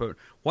on that. But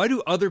why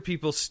do other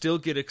people still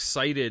get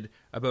excited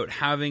about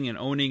having and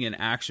owning an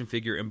action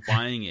figure and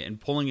buying it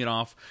and pulling it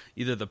off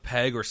either the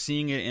peg or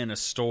seeing it in a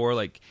store?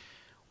 Like,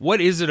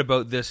 what is it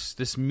about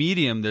this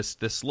medium,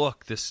 this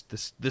look,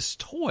 this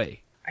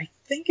toy? I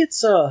think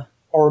it's a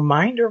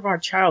reminder of our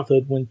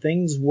childhood when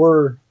things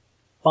were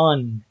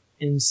fun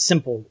and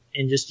simple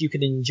and just you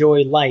could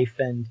enjoy life,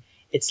 and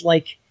it's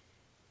like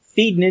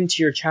feeding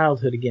into your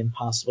childhood again,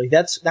 possibly.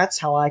 That's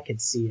how I could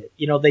see it.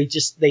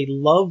 They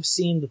love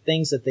seeing the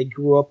things that they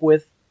grew up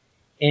with,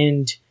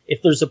 and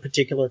if there's a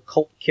particular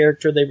cult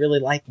character they really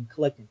like, and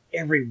collecting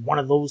every one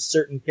of those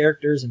certain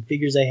characters and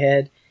figures they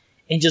had,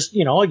 and just,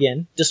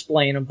 again,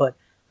 displaying them. But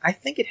I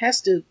think it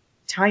has to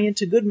tie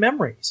into good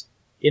memories.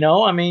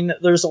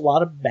 There's a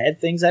lot of bad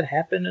things that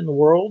happen in the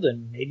world,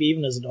 and maybe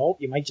even as an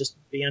adult, you might just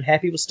be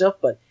unhappy with stuff,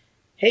 but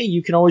hey,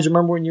 you can always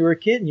remember when you were a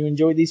kid and you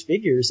enjoyed these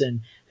figures,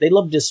 and they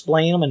love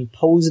displaying them and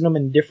posing them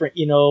in different,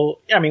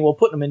 we'll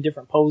put them in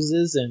different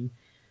poses, and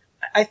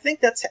I think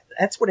that's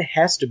what it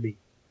has to be.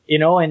 you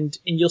know, and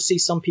you'll see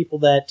some people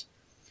that,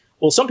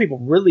 well, some people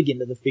really get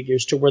into the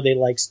figures to where they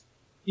like,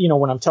 you know,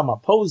 when I'm talking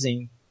about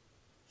posing,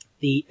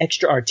 the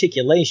extra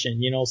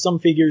articulation. You know, some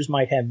figures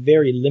might have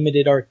very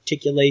limited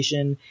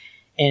articulation,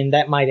 and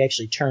that might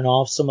actually turn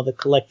off some of the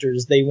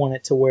collectors. They want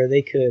it to where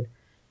they could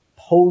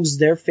pose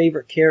their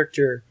favorite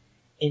character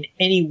in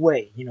any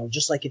way, you know,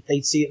 just like if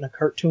they'd see it in a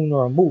cartoon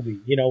or a movie,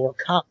 you know, or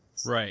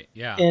comics. Right,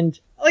 yeah. And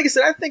like I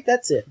said, I think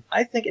that's it.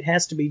 I think it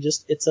has to be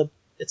just, it's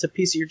a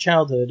piece of your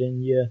childhood,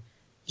 and you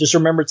just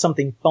remembered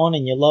something fun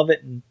and you love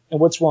it, and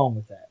what's wrong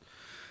with that?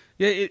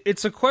 Yeah,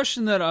 it's a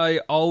question that I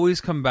always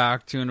come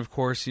back to, and of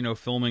course, you know,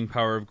 filming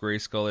Power of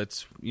Grayskull,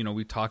 it's, you know,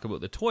 we talk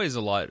about the toys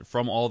a lot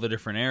from all the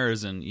different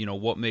eras, and, you know,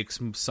 what makes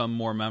some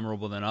more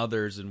memorable than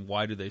others, and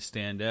why do they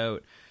stand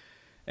out.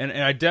 And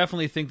I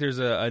definitely think there's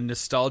a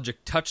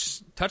nostalgic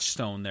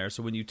touchstone there.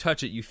 So when you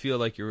touch it, you feel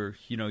like you're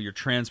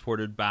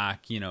transported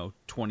back, you know,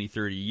 20,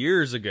 30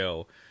 years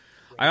ago.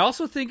 I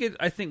also think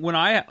when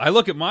I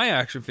look at my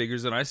action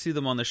figures and I see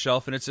them on the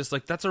shelf, and it's just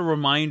like, that's a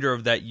reminder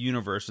of that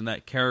universe and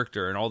that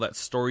character and all that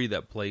story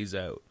that plays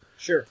out.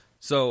 Sure.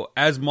 So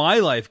as my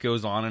life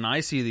goes on and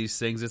I see these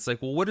things, it's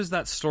like, well, what does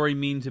that story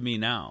mean to me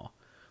now?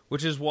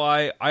 Which is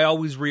why I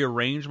always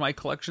rearrange my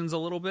collections a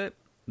little bit.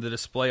 The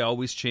display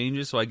always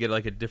changes, so I get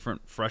like a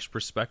different, fresh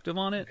perspective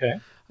on it. Okay.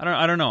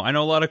 I don't know. I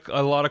know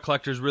a lot of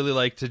collectors really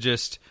like to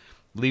just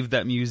leave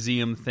that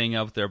museum thing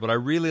out there, but I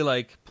really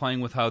like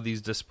playing with how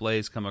these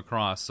displays come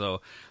across.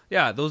 So,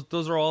 yeah,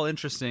 those are all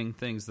interesting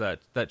things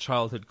that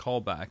childhood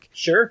callback.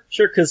 Sure,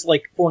 because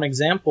like for an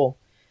example,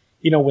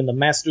 you know, when the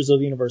Masters of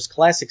the Universe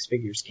Classics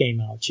figures came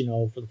out, you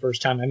know, for the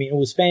first time, I mean, it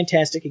was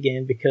fantastic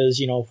again because,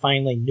 you know,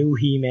 finally new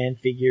He-Man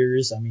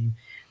figures. I mean,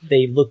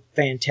 they look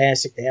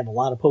fantastic. They have a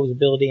lot of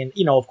posability, and,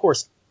 you know, of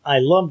course, I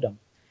loved them.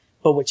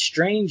 But what's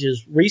strange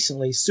is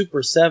recently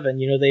Super 7,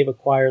 you know, they've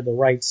acquired the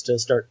rights to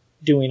start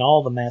doing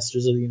all the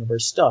Masters of the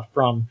Universe stuff,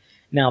 from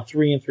now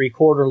 3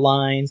 3/4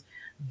 lines,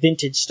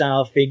 vintage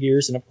style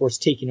figures, and of course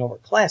taking over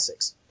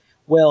classics.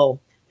 Well,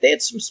 they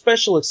had some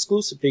special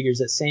exclusive figures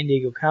at San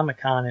Diego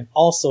Comic-Con, and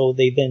also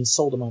they then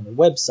sold them on their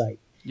website.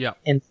 Yeah.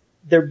 And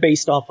they're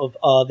based off of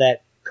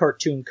that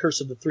cartoon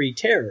Curse of the Three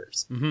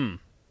Terrors. Mm-hmm.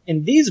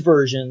 And these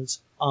versions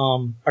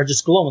are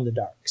just glow in the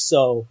dark.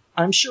 So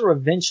I'm sure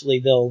eventually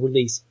they'll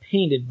release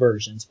painted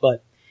versions,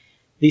 but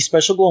these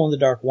special glow in the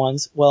dark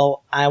ones,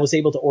 well, I was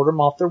able to order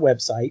them off their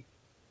website,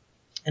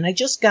 and I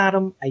just got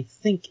them, I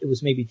think it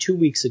was maybe 2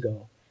 weeks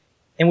ago.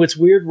 And what's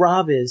weird,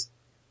 Rob, is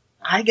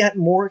I got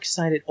more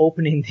excited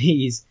opening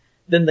these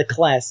than the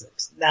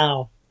classics.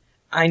 Now,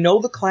 I know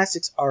the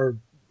classics are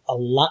a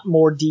lot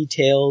more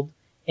detailed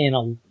and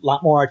a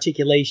lot more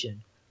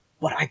articulation,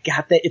 but I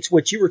got that, it's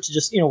what you were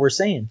just, you know, were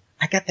saying.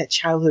 I got that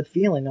childhood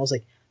feeling. I was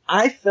like,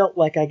 I felt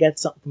like I got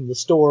something from the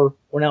store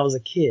when I was a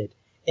kid.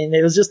 And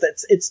it was just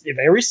that it's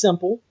very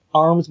simple.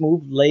 Arms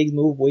move, legs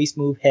move, waist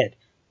move, head.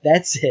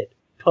 That's it.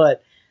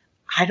 But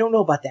I don't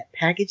know about that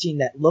packaging,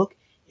 that look.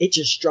 It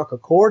just struck a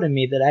chord in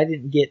me that I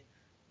didn't get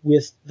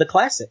with the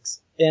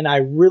classics. And I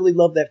really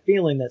love that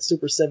feeling that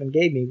Super 7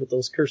 gave me with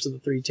those Curse of the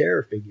Three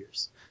Terror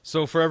figures.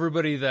 So for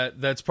everybody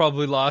that's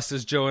probably lost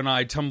as Joe and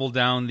I tumble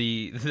down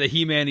the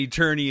He-Man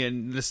Eternity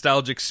and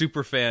nostalgic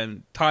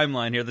superfan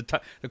timeline here,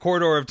 the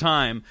corridor of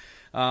time.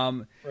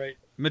 Right.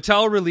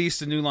 Mattel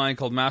released a new line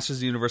called Masters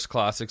of the Universe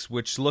Classics,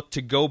 which looked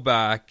to go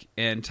back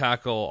and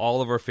tackle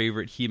all of our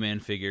favorite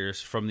He-Man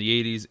figures from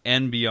the 80s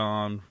and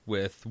beyond,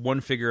 with one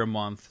figure a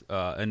month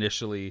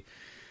initially,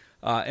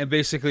 and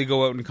basically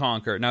go out and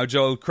conquer. Now,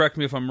 Joe, correct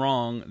me if I'm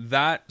wrong,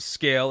 that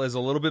scale is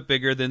a little bit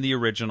bigger than the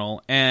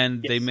original,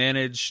 and they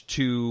managed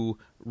to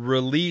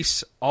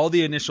release all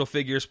the initial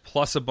figures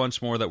plus a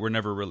bunch more that were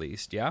never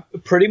released, yeah?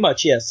 Pretty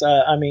much, yes.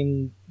 I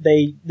mean,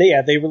 they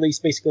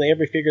released basically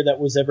every figure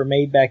that was ever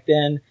made back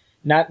then,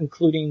 not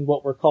including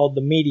what were called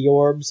the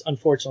Meteorbs.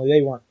 Unfortunately,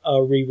 they weren't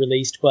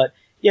re-released, but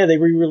yeah, they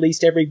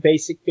re-released every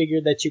basic figure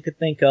that you could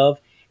think of,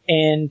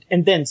 and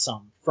then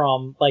some,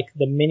 from like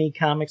the mini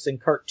comics and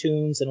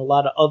cartoons and a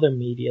lot of other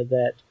media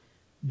that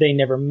they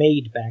never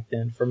made back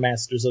then for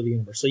Masters of the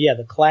Universe. So yeah,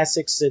 the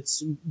classics,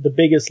 it's the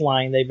biggest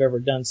line they've ever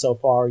done so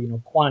far, you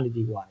know,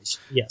 quantity-wise,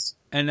 yes.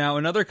 And now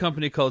another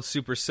company called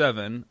Super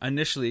 7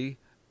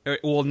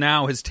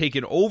 now has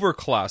taken over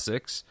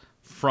classics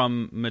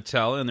from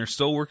Mattel, and they're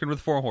still working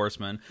with Four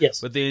Horsemen. Yes.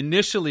 But they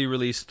initially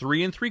released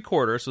 3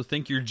 3/4, so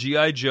think your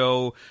G.I.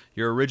 Joe,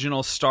 your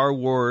original Star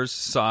Wars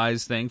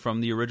size thing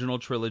from the original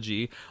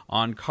trilogy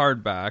on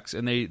card backs,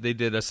 and they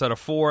did a set of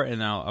 4, and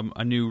now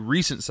a new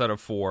recent set of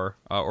 4,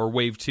 or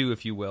Wave 2,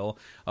 if you will,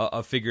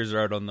 of figures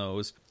are out on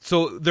those.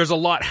 So there's a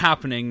lot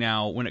happening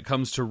now when it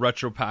comes to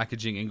retro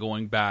packaging and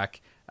going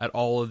back at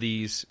all of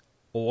these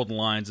old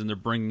lines, and they're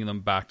bringing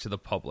them back to the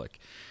public.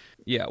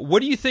 Yeah,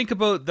 what do you think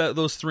about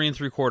those 3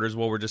 3/4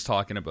 while we're just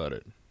talking about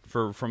it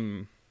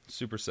from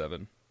Super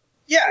 7?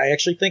 Yeah, I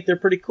actually think they're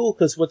pretty cool,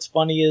 because what's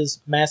funny is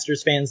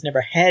Masters fans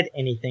never had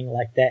anything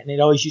like that, and it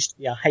always used to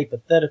be a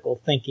hypothetical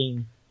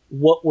thinking,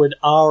 what would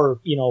our,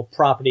 you know,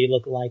 property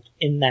look like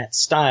in that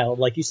style?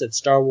 Like you said,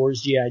 Star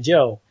Wars, G.I.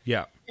 Joe.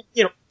 Yeah.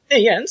 You know,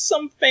 yeah, and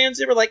some fans,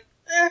 they were like,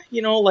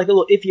 like a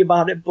little iffy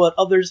about it, but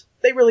others,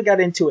 they really got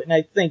into it, and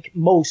I think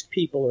most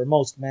people or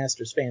most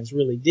Masters fans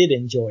really did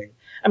enjoy it.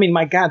 I mean,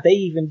 my God, they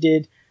even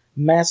did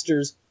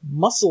Masters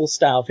muscle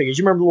style figures.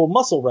 You remember the little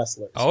muscle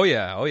wrestlers? Oh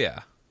yeah.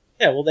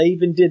 Yeah, well, they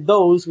even did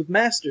those with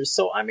Masters.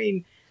 So, I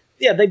mean,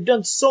 yeah, they've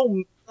done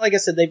like I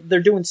said,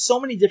 they're doing so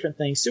many different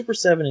things. Super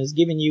 7 is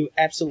giving you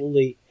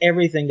absolutely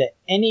everything that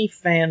any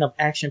fan of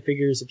action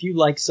figures, if you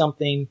like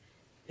something,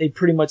 they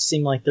pretty much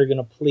seem like they're going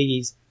to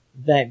please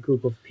that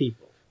group of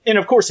people. And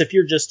of course, if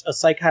you're just a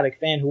psychotic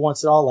fan who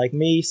wants it all like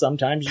me,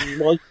 sometimes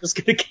you're just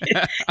going to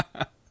get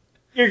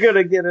you're going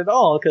to get it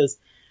all, because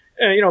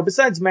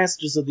besides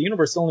Masters of the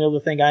Universe, the only other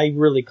thing I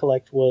really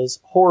collect was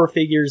horror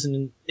figures,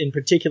 and in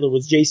particular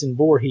was Jason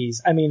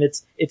Voorhees. I mean,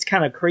 it's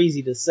kind of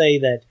crazy to say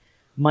that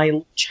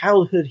my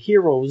childhood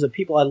heroes, the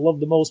people I loved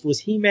the most, was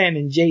He-Man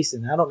and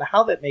Jason. I don't know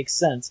how that makes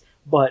sense,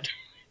 but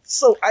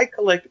so I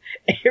collect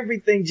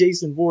everything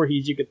Jason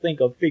Voorhees you could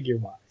think of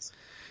figure-wise.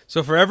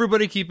 So for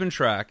everybody keeping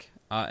track,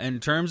 in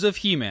terms of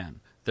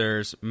He-Man,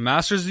 there's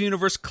Masters of the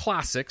Universe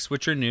Classics,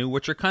 which are new,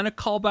 which are kind of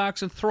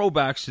callbacks and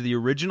throwbacks to the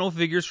original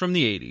figures from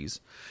the 80s.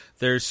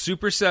 There's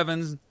Super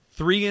 7's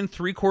 3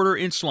 3/4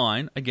 inch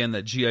line, again,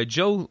 that G.I.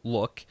 Joe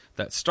look,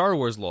 that Star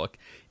Wars look.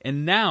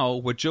 And now,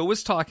 what Joe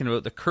was talking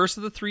about, The Curse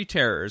of the Three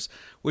Terrors,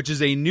 which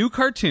is a new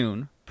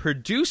cartoon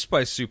produced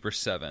by Super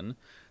 7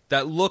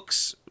 that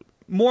looks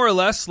more or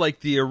less like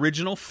the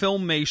original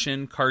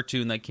Filmation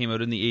cartoon that came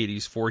out in the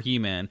 80s for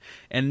He-Man.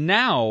 And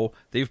now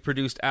they've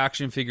produced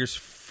action figures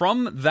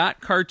from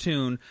that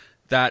cartoon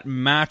that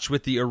match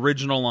with the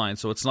original line.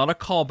 So it's not a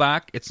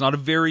callback. It's not a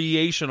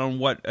variation on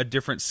what a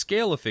different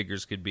scale of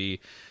figures could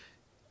be.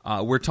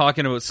 We're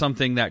talking about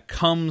something that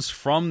comes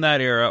from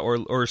that era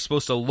or is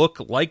supposed to look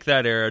like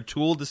that era,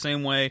 tooled the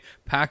same way,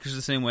 packaged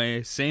the same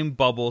way, same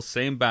bubble,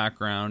 same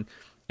background,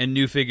 and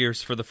new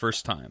figures for the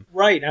first time.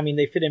 Right. I mean,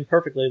 they fit in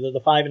perfectly. They're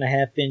the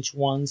 5.5-inch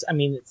ones. I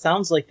mean, it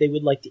sounds like they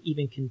would like to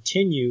even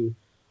continue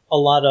a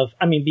lot of,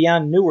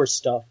 beyond newer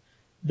stuff.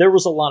 There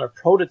was a lot of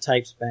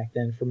prototypes back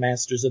then for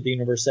Masters of the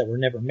Universe that were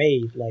never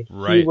made, like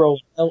right. Hero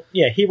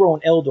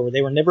and Eldor.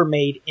 They were never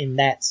made in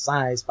that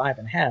size,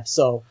 5.5.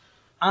 So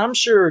I'm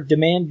sure,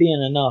 demand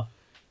being enough,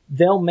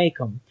 they'll make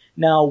them.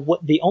 Now,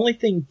 the only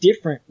thing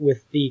different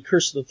with the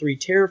Curse of the Three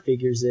Terror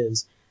figures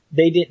is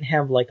they didn't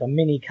have like a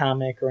mini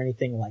comic or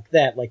anything like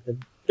that, like the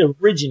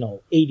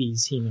original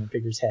 80s He-Man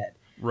figures had.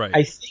 Right.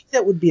 I think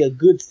that would be a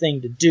good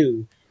thing to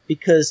do,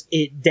 because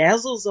it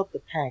dazzles up the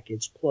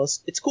package.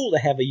 Plus, it's cool to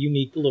have a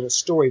unique little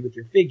story with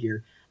your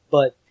figure,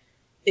 but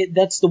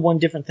that's the one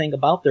different thing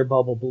about their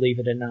bubble, believe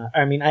it or not.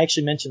 I mean, I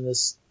actually mentioned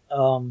this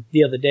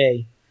the other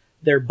day.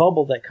 Their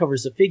bubble that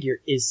covers the figure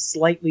is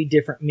slightly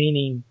different,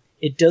 meaning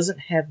it doesn't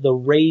have the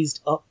raised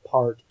up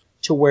part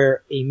to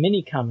where a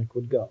mini comic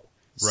would go.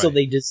 Right. So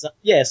they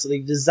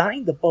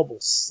designed the bubble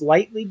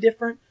slightly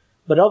different,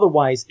 but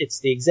otherwise it's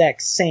the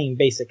exact same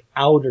basic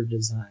outer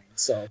design.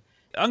 So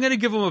I'm going to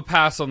give them a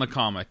pass on the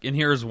comic, and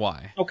here's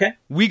why. Okay.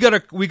 We got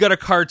a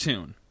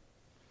cartoon.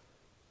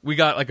 We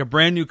got like a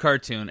brand new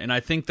cartoon, and I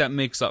think that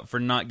makes up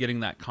for not getting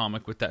that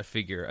comic with that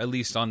figure, at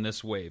least on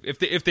this wave.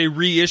 If they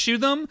reissue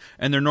them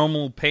and they're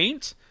normal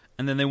paint,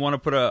 and then they want to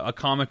put a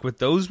comic with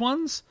those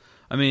ones,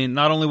 I mean,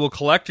 not only will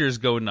collectors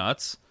go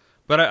nuts,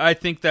 but I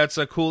think that's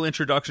a cool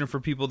introduction for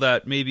people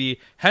that maybe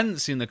hadn't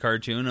seen the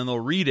cartoon, and they'll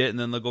read it, and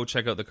then they'll go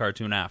check out the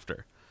cartoon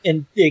after.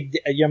 And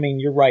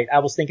you're right. I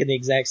was thinking the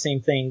exact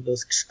same thing.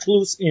 Those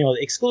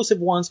exclusive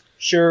ones,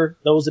 sure,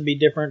 those would be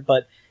different.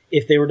 But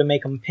if they were to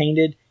make them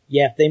painted,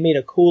 yeah, if they made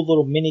a cool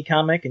little mini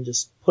comic and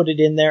just put it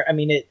in there, I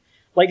mean, it,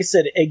 like I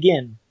said,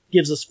 again,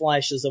 gives us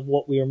flashes of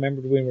what we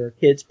remembered when we were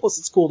kids. Plus,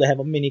 it's cool to have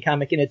a mini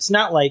comic, and it's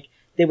not like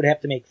they would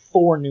have to make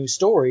 4 new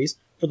stories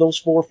for those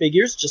 4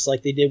 figures, just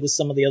like they did with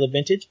some of the other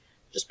vintage.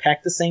 Just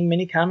pack the same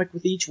mini comic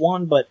with each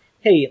one. But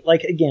hey,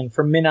 like again,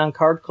 for Min-On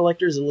card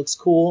collectors, it looks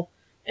cool.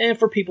 And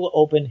for people to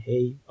open,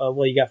 hey,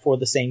 you got 4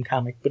 of the same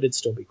comic, but it'd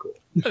still be cool.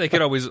 They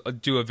could always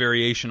do a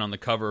variation on the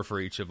cover for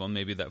each of them,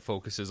 maybe that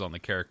focuses on the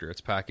character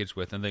it's packaged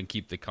with, and then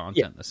keep the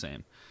content the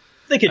same.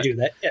 They could do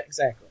that. Yeah,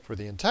 exactly. For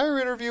the entire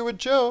interview with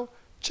Joe,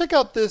 check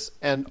out this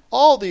and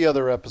all the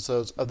other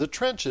episodes of The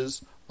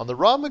Trenches on the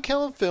Rob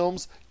McCallum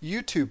Films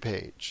YouTube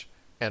page.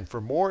 And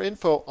for more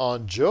info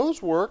on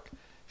Joe's work,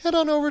 head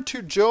on over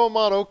to Joe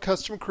Amato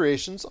Custom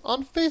Creations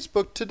on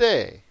Facebook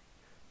today.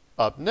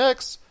 Up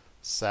next,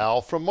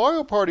 Sal from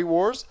Mario Party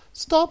Wars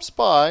stops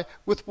by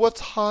with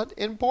what's hot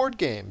in board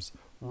games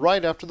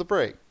right after the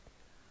break.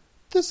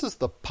 This is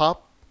the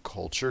Pop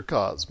Culture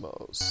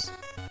Cosmos.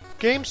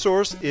 Game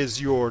Source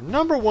is your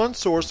 #1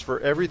 source for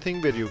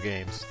everything video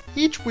games.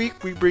 Each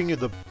week we bring you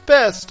the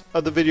best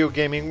of the video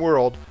gaming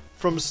world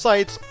from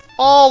sites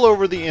all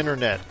over the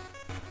internet.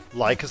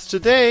 Like us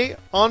today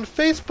on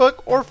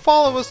Facebook or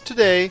follow us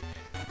today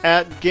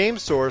at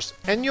GameSource,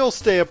 and you'll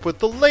stay up with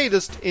the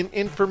latest in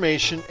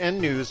information and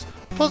news,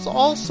 plus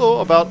also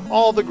about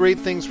all the great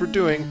things we're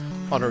doing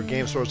on our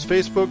GameSource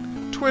Facebook,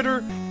 Twitter,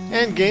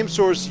 and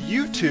GameSource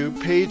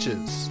YouTube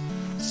pages.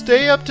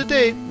 Stay up to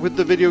date with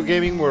the video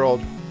gaming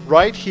world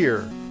right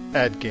here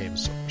at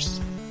GameSource.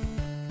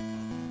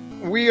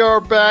 We are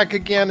back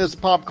again as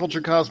Pop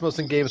Culture Cosmos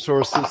and Game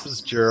Source. This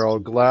is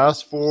Gerald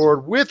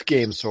Glassford with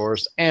Game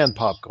Source and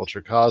Pop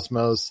Culture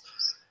Cosmos.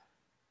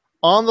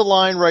 On the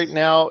line right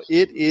now,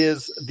 it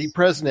is the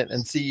president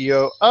and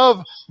CEO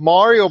of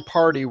Mario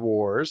Party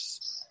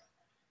Wars.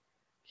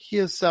 He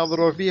is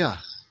Salvador Villa.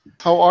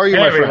 How are you,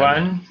 Hey my everyone.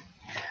 friend?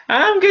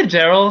 I'm good,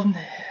 Gerald.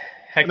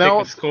 Hectic Now-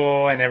 with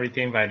school and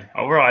everything, but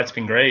overall it's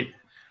been great.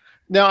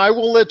 Now, I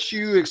will let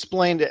you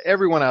explain to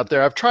everyone out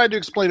there. I've tried to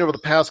explain over the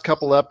past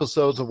couple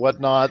episodes and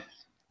whatnot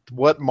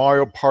what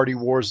Mario Party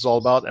Wars is all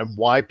about and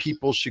why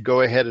people should go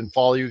ahead and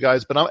follow you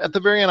guys. But at the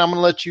very end, I'm going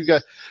to let you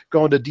guys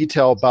go into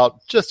detail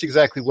about just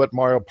exactly what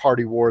Mario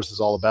Party Wars is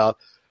all about.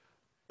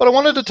 But I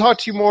wanted to talk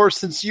to you more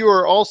since you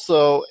are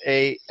also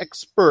an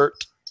expert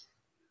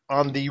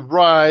on the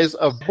rise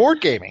of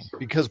board gaming,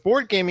 because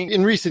board gaming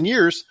in recent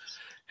years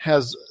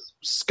has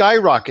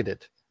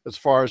skyrocketed as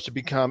far as to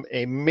become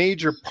a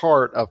major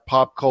part of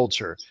pop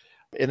culture.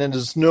 And it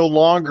is no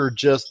longer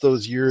just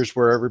those years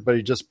where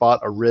everybody just bought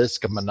a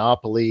Risk, a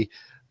Monopoly,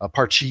 a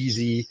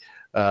Parcheesi,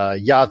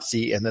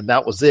 Yahtzee, and then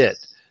that was it.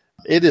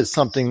 It is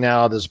something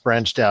now that's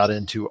branched out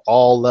into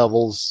all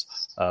levels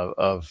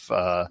of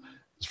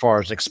as far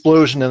as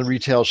explosion in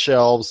retail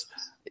shelves,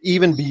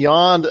 even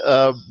beyond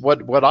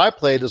what I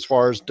played as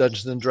far as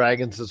Dungeons and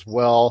Dragons as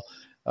well,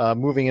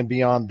 moving and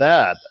beyond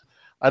that.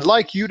 I'd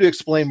like you to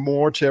explain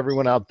more to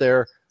everyone out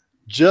there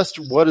just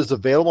what is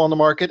available on the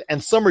market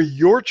and some of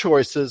your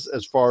choices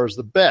as far as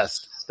the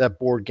best that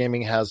board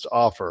gaming has to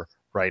offer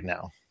right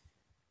now.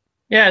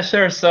 Yeah,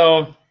 sure.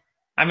 So,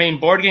 I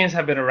mean, board games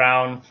have been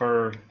around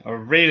for a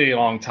really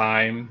long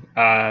time.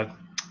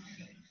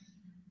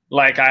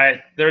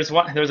 There's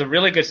a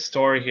really good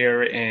store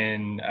here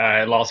in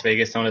Las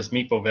Vegas known as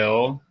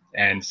Meepleville.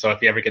 And so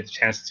if you ever get the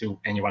chance to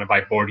and you want to buy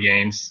board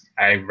games,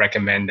 I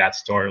recommend that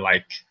store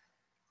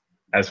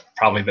as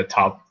probably the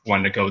top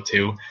one to go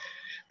to.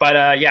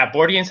 But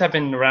board games have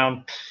been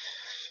around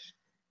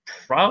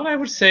probably, I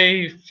would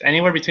say,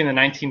 anywhere between the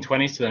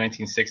 1920s to the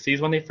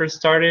 1960s when they first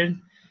started.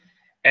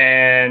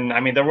 And I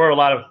mean, there were a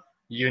lot of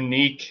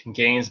unique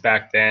games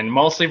back then,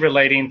 mostly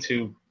relating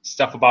to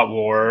stuff about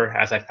war,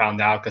 as I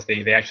found out, because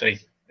they actually,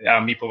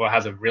 Meepleville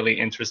has a really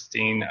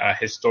interesting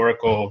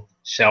historical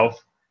shelf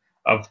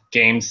of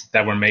games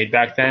that were made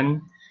back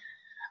then.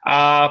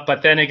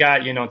 But then it got,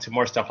 to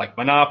more stuff like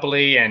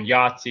Monopoly and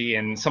Yahtzee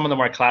and some of the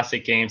more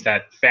classic games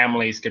that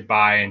families could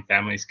buy and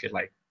families could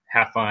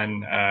have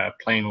fun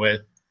playing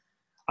with.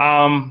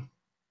 And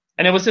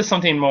it was just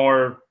something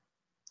more,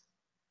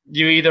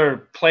 you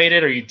either played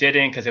it or you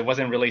didn't, because it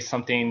wasn't really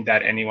something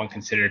that anyone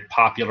considered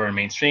popular or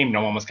mainstream.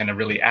 No one was going to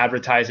really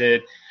advertise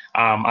it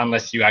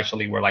unless you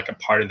actually were a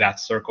part of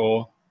that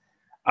circle.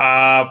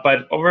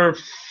 But over,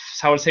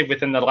 I would say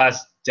within the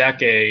last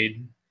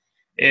decade,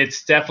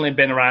 it's definitely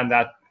been around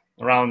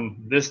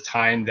this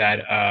time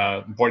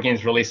that board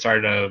games really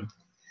started to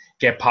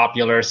get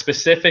popular,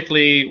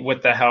 specifically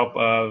with the help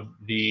of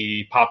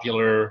the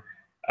popular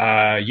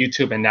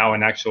YouTube and now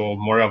an actual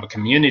more of a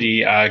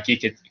community,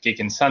 Geek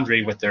and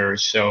Sundry, with their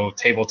show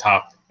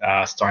Tabletop,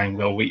 starring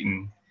Will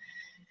Wheaton.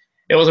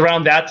 It was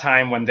around that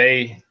time when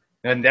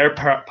their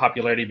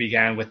popularity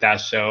began with that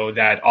show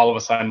that all of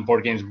a sudden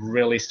board games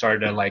really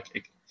started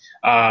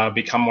to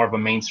become more of a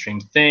mainstream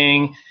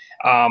thing.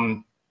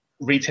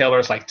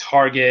 Retailers like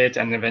Target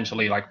and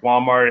eventually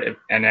Walmart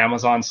and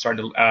Amazon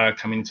started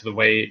coming into the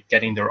way,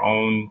 getting their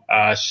own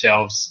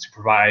shelves to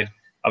provide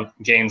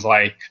games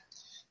like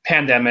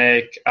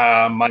Pandemic,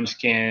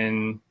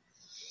 Munchkin,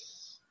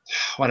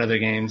 what other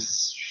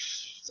games?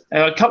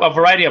 A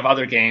variety of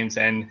other games.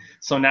 And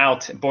so now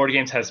board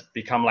games has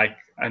become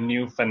a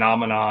new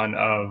phenomenon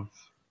of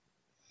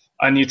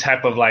a new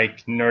type of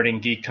nerd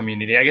and geek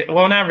community.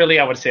 Well, not really,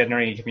 I would say a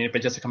nerd and geek community,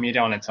 but just a community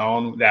on its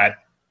own that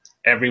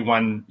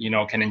everyone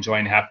can enjoy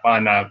and have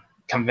fun.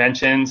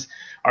 Conventions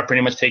are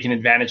pretty much taking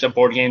advantage of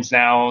board games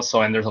now,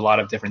 and there's a lot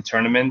of different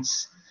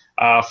tournaments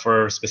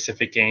for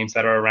specific games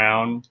that are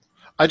around.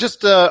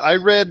 I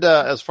read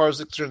as far as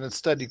concerned and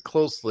studied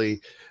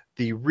closely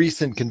the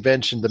recent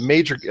convention, the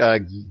major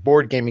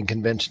board gaming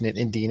convention in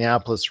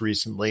Indianapolis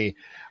recently,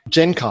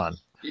 Gen Con.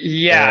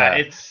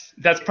 Yeah,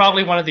 that's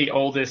probably one of the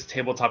oldest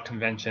tabletop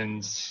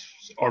conventions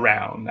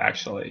around,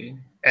 actually.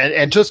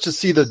 And just to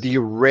see the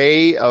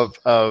array of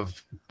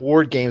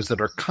board games that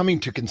are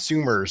coming to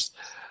consumers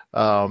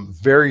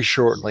very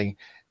shortly,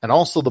 and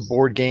also the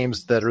board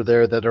games that are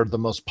there that are the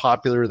most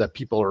popular, that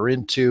people are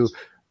into,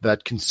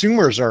 that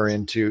consumers are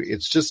into,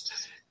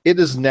 it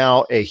is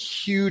now a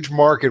huge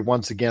market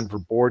once again for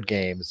board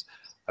games.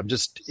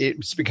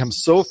 It's become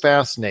so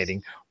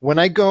fascinating. When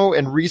I go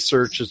and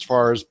research as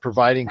far as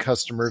providing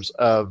customers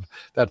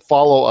that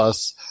follow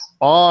us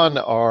on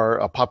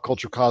our Pop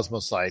Culture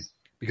Cosmos site,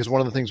 because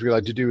one of the things we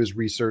like to do is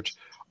research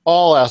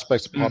all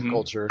aspects of pop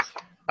culture.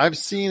 I've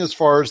seen as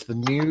far as the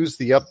news,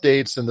 the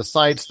updates, and the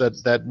sites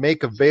that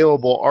make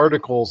available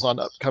articles on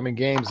upcoming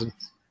games, and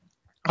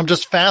I'm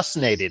just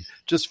fascinated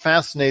to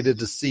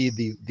see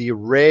the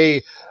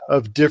array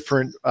of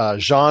different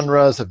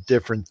genres, of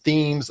different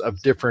themes,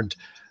 of different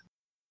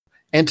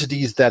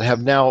entities that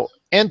have now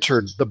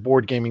entered the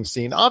board gaming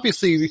scene.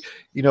 Obviously,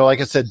 like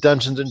I said,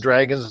 Dungeons and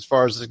Dragons, as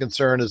far as it's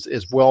concerned,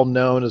 is well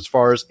known as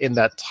far as in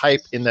that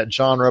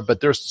genre.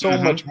 But there's so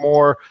much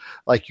more,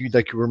 like you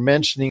were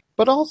mentioning.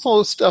 But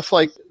also stuff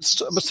like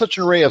such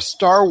an array of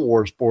Star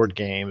Wars board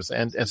games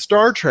and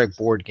Star Trek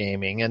board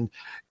gaming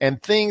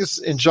and things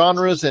in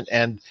genres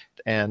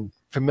and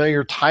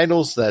familiar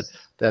titles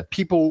that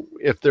people,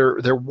 if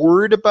they're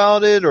worried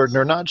about it or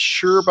they're not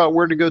sure about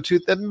where to go to,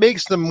 that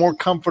makes them more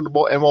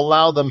comfortable and will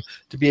allow them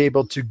to be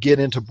able to get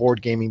into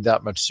board gaming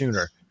that much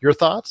sooner. Your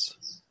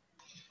thoughts?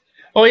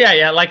 Oh,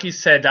 yeah. Like you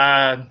said,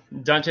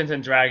 Dungeons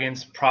and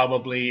Dragons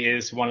probably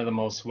is one of the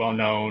most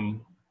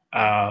well-known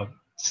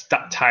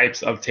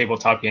types of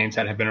tabletop games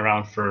that have been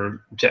around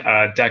for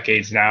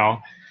decades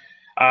now.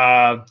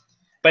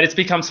 But it's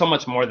become so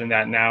much more than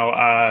that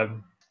now.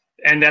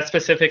 And that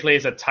specifically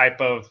is a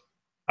type of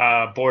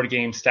board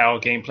game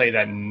style gameplay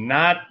that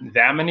not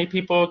that many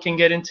people can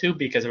get into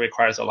because it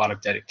requires a lot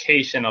of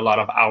dedication, a lot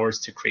of hours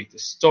to create the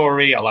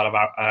story,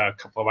 a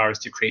couple of hours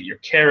to create your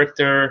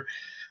character.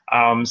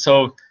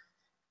 So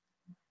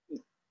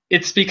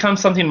it's become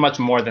something much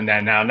more than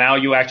that now. Now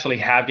you actually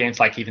have games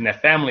like even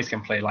that families can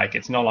play. Like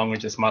it's no longer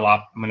just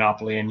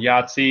Monopoly and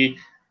Yahtzee.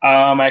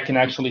 I can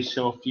actually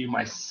show a few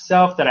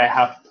myself that I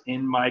have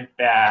in my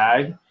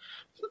bag.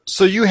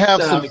 So you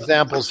have some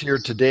examples here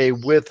today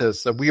with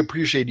us. We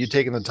appreciate you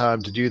taking the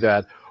time to do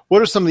that.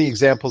 What are some of the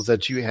examples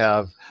that you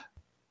have?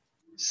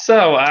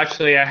 So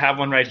actually, I have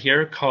one right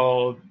here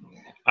called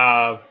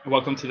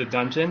Welcome to the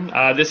Dungeon.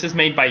 This is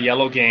made by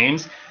Yellow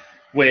Games,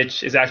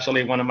 which is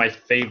actually one of my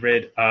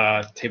favorite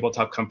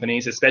tabletop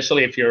companies,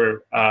 especially if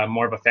you're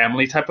more of a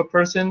family type of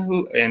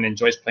person and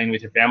enjoys playing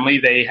with your family.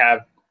 They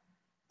have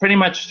pretty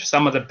much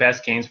some of the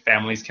best games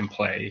families can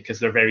play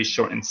because they're very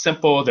short and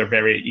simple. They're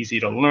very easy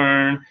to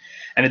learn,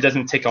 and it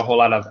doesn't take a whole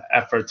lot of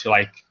effort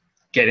to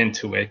get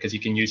into it because you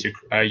can use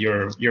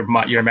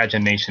your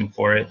imagination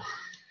for it.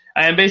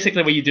 And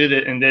basically, what you do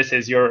in this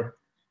is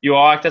you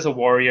all act as a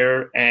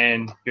warrior,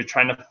 and you're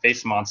trying to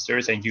face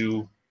monsters, and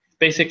you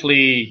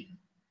basically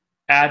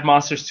add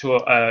monsters to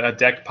a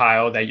deck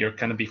pile that you're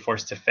going to be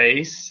forced to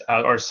face,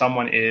 or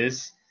someone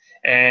is.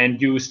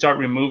 And you start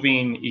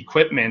removing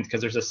equipment because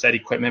there's a set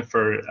equipment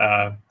for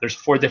there's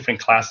 4 different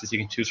classes you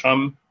can choose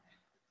from.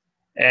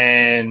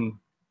 And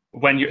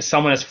when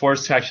someone is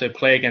forced to actually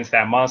play against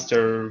that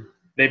monster,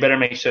 they better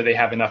make sure they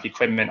have enough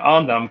equipment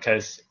on them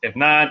because if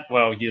not,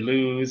 well, you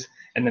lose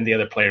and then the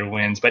other player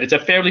wins. But it's a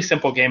fairly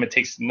simple game. It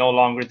takes no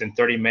longer than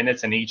 30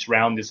 minutes and each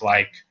round is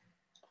like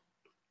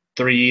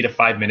 3 to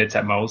 5 minutes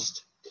at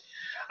most.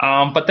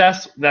 But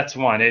that's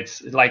one. It's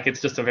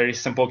just a very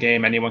simple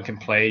game. Anyone can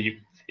play.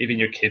 Even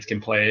your kids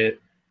can play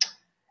it.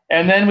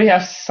 And then we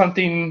have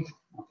something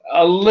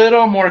a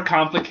little more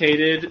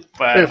complicated.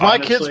 But if my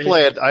kids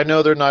play it, I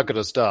know they're not going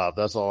to stop.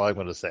 That's all I'm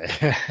going to say.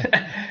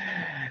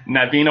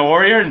 Not being a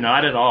warrior?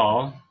 Not at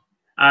all.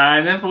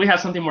 And then we have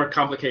something more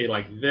complicated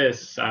like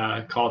this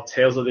called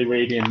Tales of the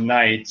Arabian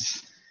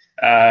Nights.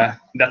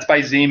 That's by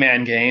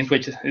Z-Man Games,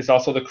 which is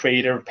also the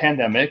creator of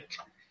Pandemic.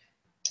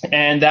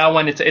 And that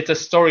one, it's a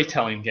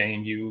storytelling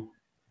game. You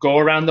go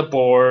around the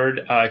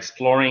board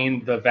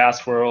exploring the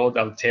vast world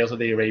of Tales of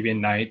the Arabian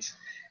Nights.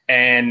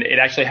 And it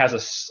actually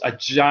has a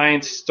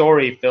giant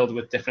story filled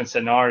with different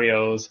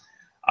scenarios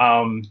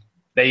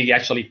that you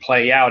actually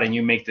play out, and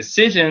you make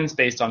decisions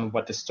based on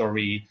what the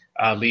story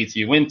leads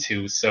you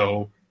into.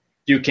 So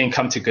you can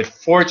come to good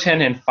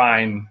fortune and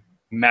find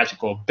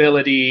magical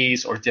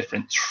abilities or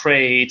different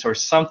traits or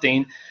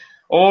something.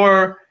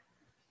 Or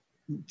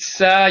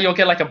you'll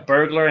get like a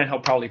burglar and he'll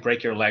probably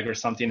break your leg or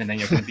something, and then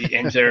you're going to be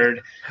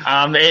injured.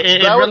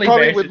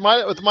 With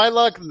my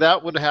luck,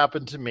 that would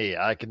happen to me.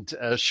 I can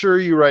assure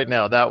you right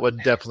now that would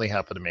definitely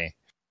happen to me.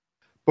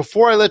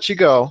 Before I let you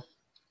go,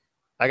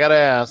 I got to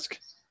ask,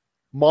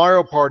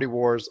 Mario Party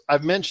Wars,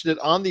 I've mentioned it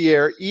on the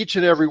air each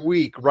and every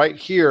week right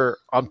here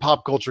on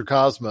Pop Culture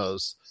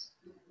Cosmos.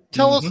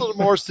 Tell us a little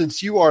more,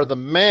 since you are the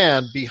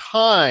man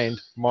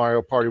behind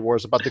Mario Party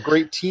Wars, about the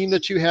great team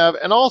that you have,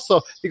 and also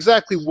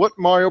exactly what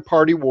Mario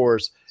Party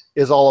Wars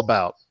is all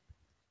about.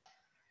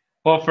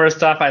 Well,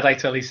 first off, I'd like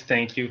to at least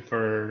thank you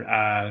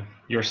for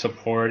your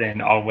support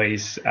and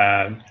always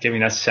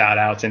giving us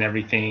shout-outs and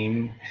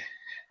everything.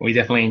 We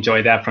definitely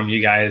enjoy that from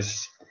you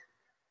guys.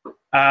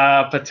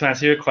 But to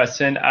answer your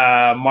question,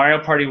 Mario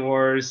Party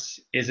Wars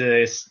is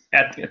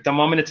at the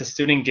moment, it's a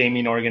student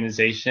gaming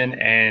organization,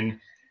 and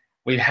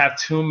we have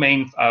 2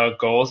 main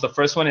goals. The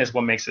first one is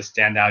what makes us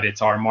stand out.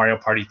 It's our Mario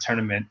Party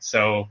tournament.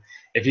 So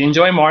if you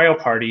enjoy Mario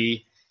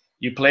Party,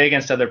 you play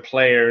against other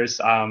players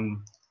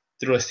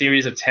through a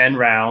series of 10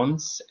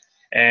 rounds,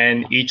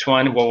 and each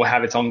one will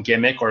have its own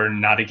gimmick or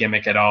not a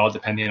gimmick at all,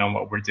 depending on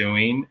what we're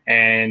doing.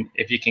 And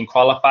if you can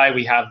qualify,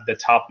 we have the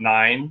top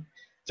 9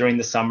 during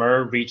the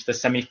summer reach the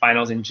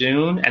semifinals in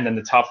June, and then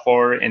the top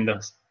 4 in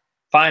the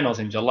finals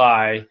in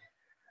July,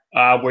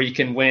 where you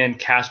can win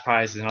cash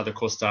prizes and other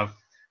cool stuff.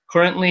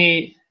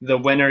 Currently, the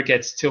winner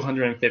gets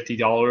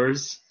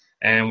 $250,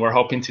 and we're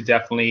hoping to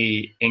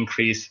definitely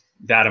increase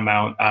that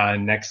amount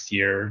next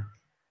year.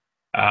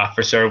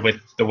 for sure, with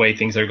the way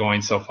things are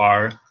going so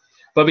far.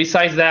 But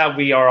besides that,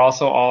 we are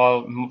also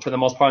all, for the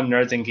most part,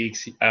 nerds and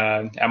geeks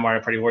at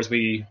Mario Party Wars.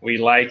 We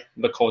like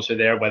the culture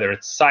there, whether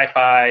it's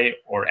sci-fi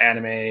or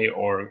anime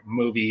or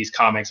movies,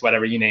 comics,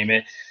 whatever, you name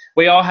it.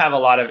 We all have a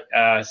lot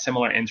of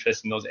similar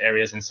interests in those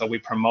areas, and so we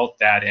promote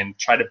that and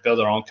try to build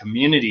our own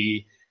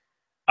community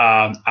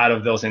out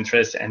of those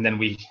interests. And then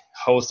we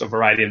host a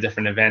variety of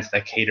different events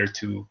that cater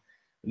to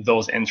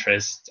those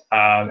interests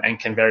and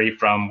can vary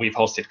from, we've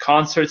hosted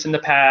concerts in the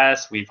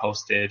past, we've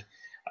hosted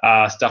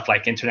stuff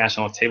like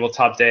International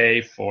Tabletop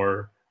Day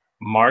for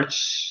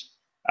March.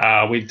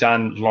 We've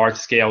done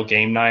large-scale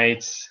game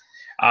nights,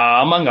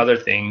 among other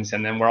things.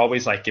 And then we're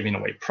always like giving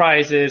away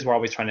prizes. We're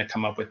always trying to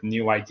come up with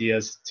new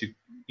ideas to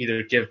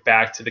either give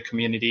back to the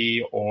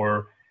community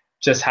or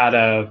just how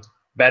to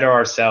better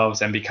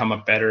ourselves and become a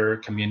better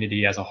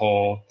community as a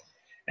whole.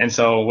 And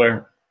so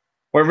we're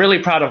really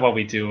proud of what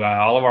we do.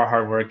 All of our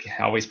hard work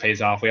always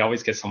pays off. We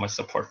always get so much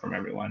support from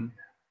everyone.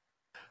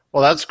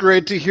 Well, that's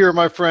great to hear,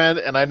 my friend.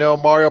 And I know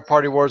Mario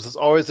Party Wars has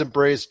always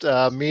embraced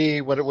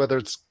me, whether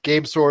it's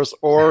Game Source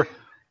or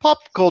Pop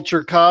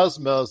Culture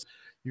Cosmos.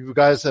 You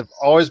guys have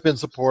always been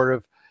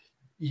supportive.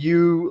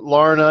 You,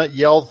 Larna,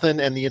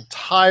 Yelthin, and the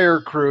entire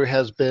crew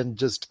has been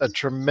just a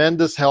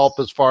tremendous help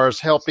as far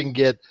as helping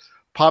get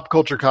Pop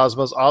Culture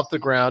Cosmos off the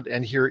ground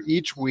and here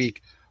each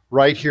week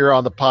right here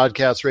on the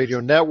Podcast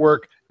Radio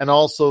Network, and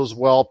also as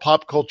well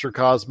Pop Culture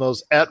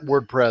Cosmos at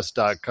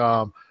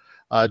WordPress.com.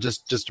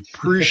 Just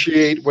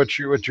appreciate what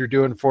you're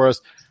doing for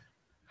us.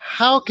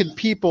 How can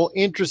people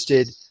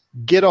interested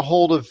get a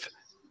hold of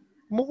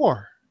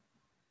more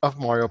of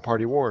Mario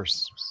Party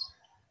Wars?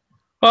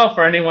 Well,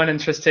 for anyone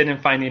interested in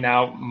finding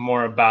out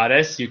more about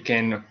us, you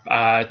can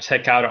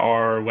check out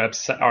our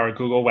website, our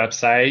Google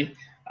website.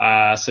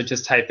 So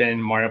just type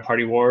in Mario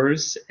Party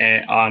Wars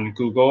on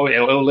Google.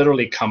 It'll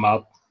literally come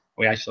up.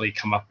 We actually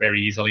come up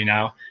very easily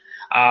now.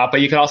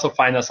 But you can also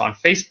find us on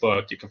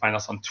Facebook. You can find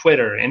us on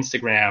Twitter,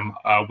 Instagram.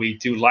 We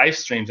do live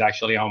streams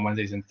actually on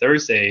Wednesdays and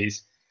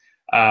Thursdays.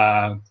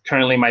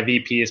 Currently, my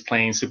VP is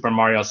playing Super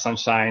Mario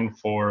Sunshine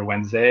for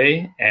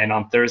Wednesday. And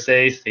on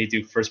Thursdays, they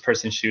do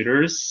first-person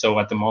shooters. So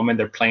at the moment,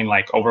 they're playing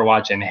like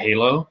Overwatch and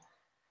Halo.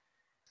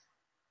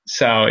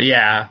 So,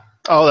 yeah.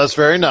 Oh, that's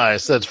very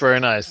nice. That's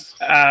very nice.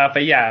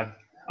 But yeah.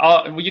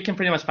 You can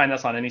pretty much find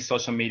us on any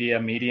social media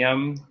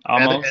medium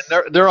almost.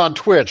 And they're on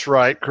Twitch,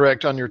 right?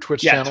 Correct, on your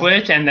Twitch channel? Yeah,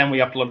 Twitch, and then we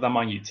upload them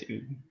on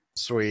YouTube.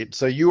 Sweet.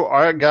 So you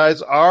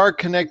guys are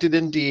connected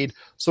indeed.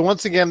 So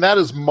once again, that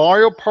is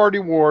Mario Party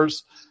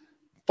Wars.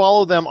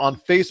 Follow them on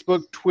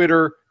Facebook,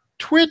 Twitter,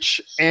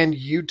 Twitch, and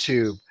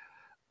YouTube.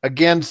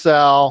 Again,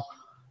 Sal,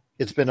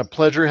 it's been a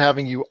pleasure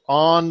having you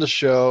on the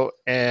show,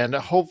 and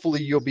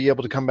hopefully you'll be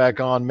able to come back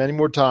on many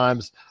more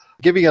times,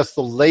 giving us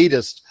the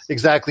latest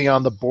exactly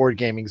on the board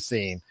gaming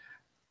scene.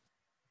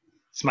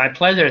 It's my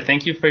pleasure.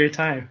 Thank you for your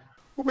time.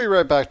 We'll be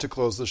right back to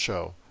close the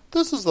show.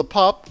 This is the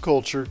Pop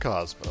Culture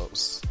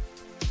Cosmos.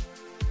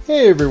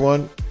 Hey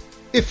everyone.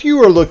 If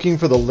you are looking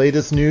for the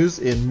latest news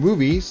in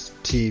movies,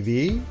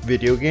 TV,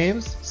 video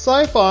games,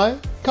 sci-fi,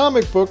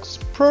 comic books,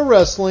 pro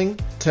wrestling,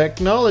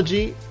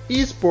 technology,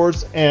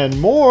 esports, and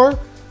more,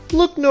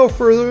 look no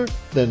further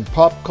than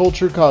Pop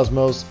Culture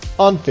Cosmos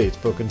on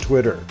Facebook and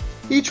Twitter.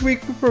 Each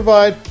week we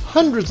provide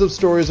hundreds of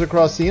stories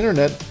across the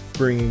internet,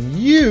 bringing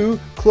you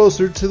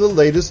closer to the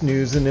latest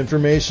news and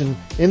information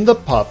in the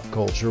pop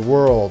culture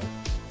world.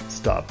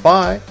 Stop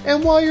by,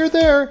 and while you're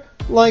there,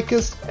 like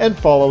us and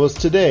follow us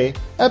today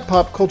at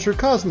Pop Culture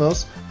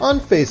Cosmos on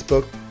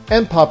Facebook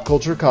and Pop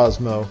Culture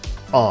Cosmo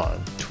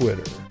on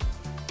Twitter.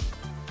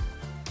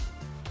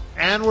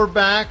 And we're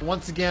back.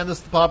 Once again, this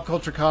is the Pop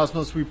Culture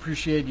Cosmos. We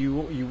appreciate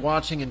you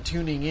watching and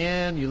tuning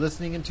in, you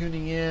listening and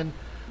tuning in.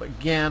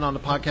 Again, on the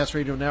Podcast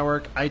Radio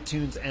Network,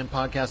 iTunes, and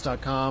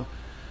podcast.com.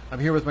 I'm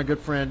here with my good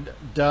friend,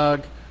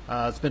 Doug.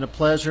 It's been a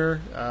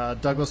pleasure.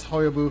 Douglas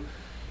Hoyobu,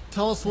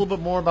 tell us a little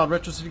bit more about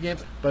Retro City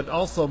Games, but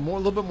also a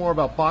little bit more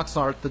about Box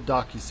Art, the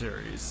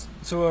docuseries.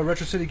 So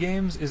Retro City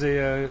Games is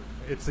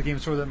it's the game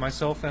store that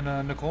myself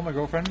and Nicole, my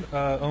girlfriend,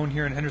 own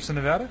here in Henderson,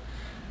 Nevada.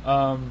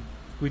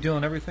 We deal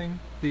in everything,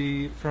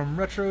 from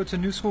retro to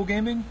new school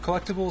gaming,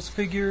 collectibles,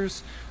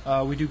 figures.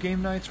 We do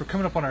game nights. We're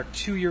coming up on our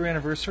 2-year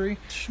anniversary.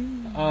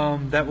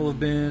 That will have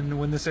been,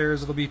 when this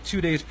airs, it'll be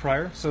 2 days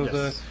prior. So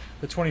yes.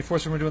 The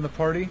 24th, when we're doing the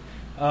party.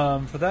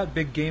 For that,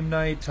 big game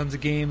night, tons of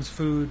games,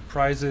 food,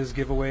 prizes,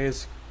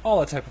 giveaways, all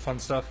that type of fun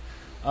stuff.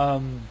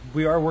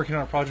 We are working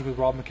on a project with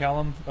Rob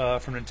McCallum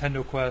from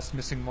Nintendo Quest,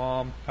 Missing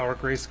Mom, Power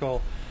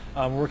Grayskull.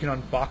 We're working on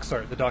Box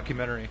Art, the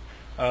documentary,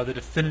 the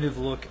definitive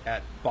look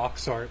at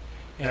box art.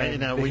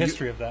 And the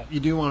history of that. You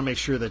do want to make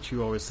sure that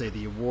you always say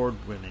the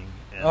award-winning.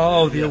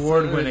 The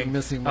award-winning.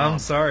 Missing Mom. I'm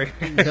sorry.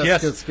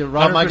 Yes.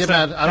 Rob might get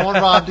mad. I don't want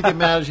Rob to get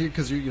mad at you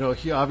because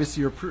he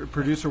obviously you're a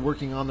producer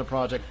working on the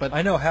project. But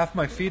I know half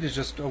my feed is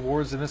just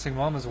awards that Missing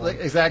Mom has won.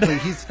 Exactly.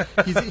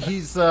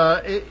 He's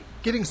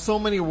getting so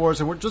many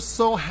awards, and we're just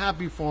so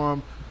happy for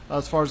him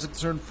as far as it's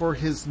concerned for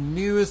his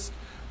newest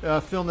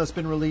film that's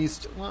been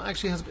released. Well,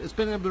 actually, it's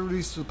been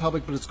released to the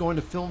public, but it's going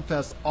to film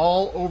fest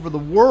all over the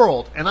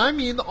world, and I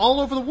mean all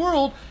over the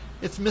world.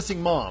 It's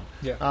Missing Mom.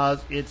 Yeah.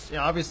 It's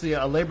obviously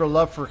a labor of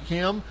love for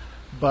him,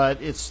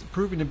 but it's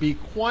proving to be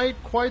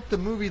quite the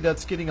movie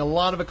that's getting a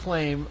lot of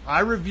acclaim. I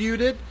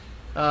reviewed it.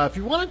 If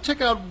you want to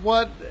check out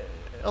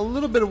a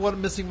little bit of what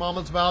Missing Mom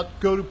is about,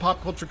 go to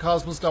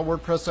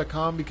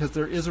popculturecosmos.wordpress.com, because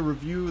there is a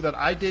review that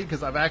I did,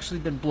 because I've actually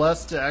been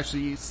blessed to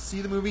actually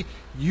see the movie.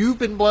 You've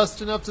been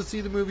blessed enough to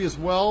see the movie as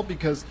well,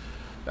 because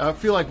I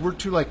feel like we're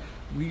too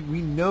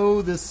we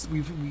know this,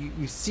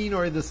 we've seen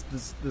already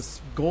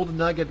this golden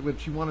nugget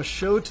which you want to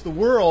show to the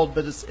world,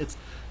 but it's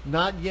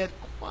not yet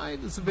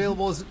quite as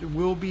available as it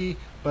will be.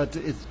 But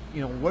it's,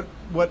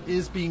 what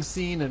is being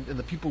seen, and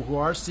the people who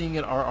are seeing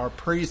it are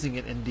praising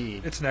it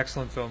indeed. It's an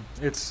excellent film.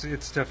 It's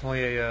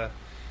definitely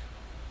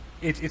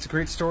it's a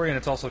great story, and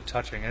it's also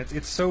touching, and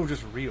it's so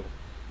just real.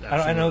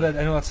 I know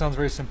that sounds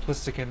very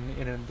simplistic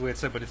in the way it's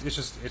said, but it's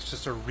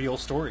just a real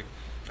story.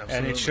 Absolutely.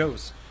 And it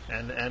shows.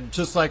 And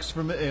just like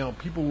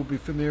people will be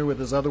familiar with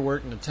his other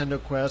work, Nintendo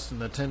Quest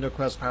and Nintendo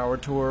Quest Power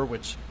Tour,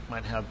 which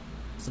might have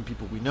some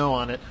people we know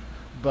on it.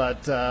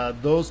 But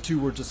those two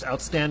were just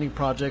outstanding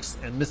projects,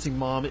 and Missing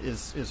Mom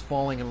is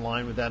falling in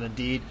line with that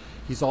indeed.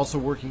 He's also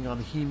working on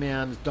the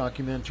He-Man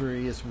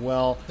documentary as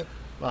well.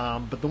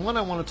 But the one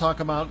I want to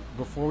talk about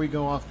before we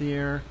go off the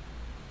air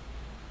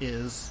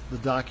is the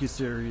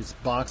docuseries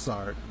Box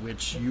Art,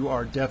 which you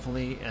are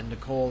definitely, and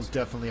Nicole is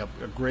definitely a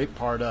great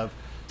part of.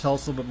 Tell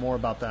us a little bit more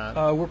about that.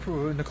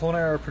 Nicole and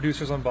I are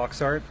producers on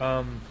Box Art.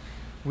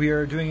 We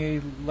are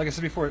doing like I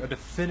said before, a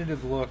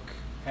definitive look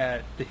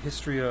at the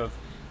history of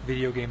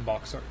video game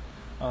box art.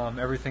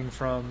 Everything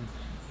from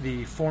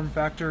the form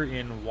factor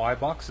in why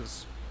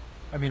boxes.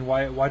 I mean,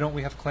 why don't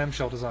we have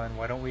clamshell design?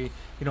 Why don't we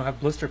have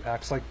blister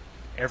packs like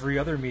every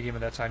other medium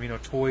at that time?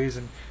 Toys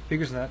and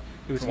figures and that.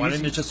 It was why easy.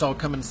 didn't it just all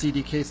come in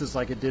CD cases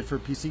like it did for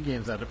PC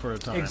games for a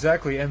time?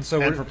 Exactly, and for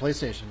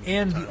PlayStation.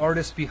 And the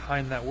artists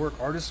behind that work,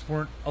 artists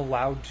weren't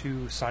allowed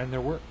to sign their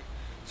work.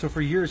 So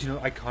for years,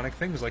 iconic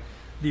things like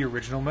the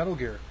original Metal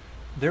Gear,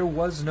 he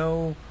wasn't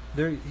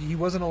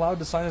allowed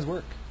to sign his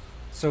work.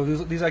 So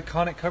these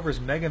iconic covers,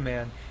 Mega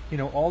Man,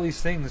 all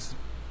these things,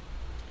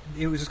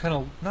 it was just kind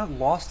of not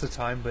lost to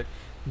time, but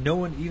no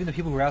one, even the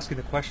people who were asking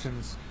the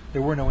questions,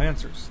 there were no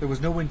answers. There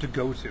was no one to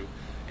go to.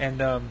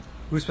 And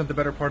we spent the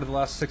better part of the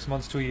last 6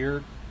 months to a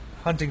year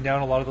hunting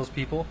down a lot of those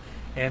people,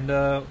 and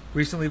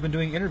recently we've been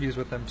doing interviews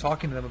with them,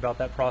 talking to them about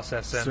that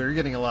process. And so you're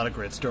getting a lot of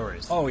great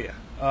stories. Oh yeah,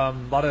 a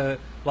lot of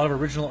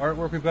original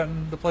artwork we've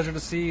gotten the pleasure to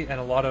see, and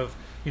a lot of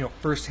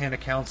first-hand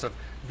accounts of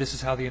this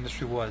is how the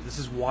industry was. This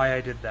is why I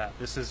did that.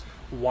 This is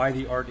why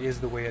the art is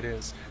the way it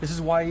is. This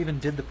is why I even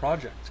did the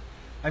project.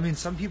 I mean,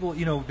 some people,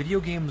 video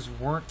games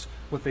weren't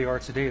what they are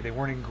today. They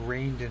weren't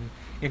ingrained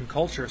in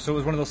culture. So it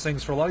was one of those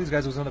things for a lot of these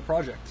guys. It was another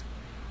project,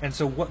 and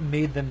so what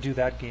made them do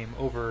that game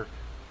over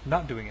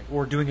not doing it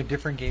or doing a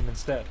different game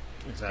instead?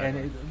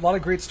 Exactly. And a lot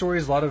of great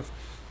stories, a lot of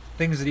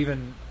things that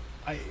even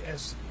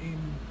as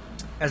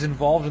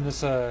involved in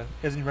this as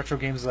in retro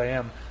games as I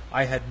am,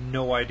 I had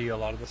no idea a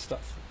lot of this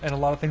stuff, and a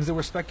lot of things that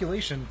were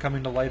speculation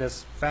coming to light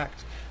as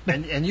fact.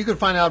 and you can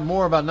find out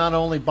more about not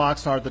only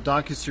Box Art, the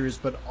docuseries,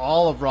 but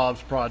all of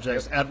Rob's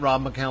projects at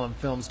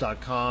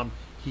robmccallumfilms.com.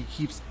 He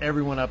keeps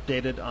everyone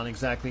updated on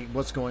exactly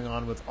what's going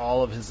on with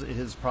all of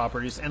his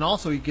properties, and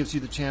also he gives you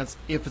the chance,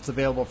 if it's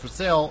available for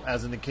sale,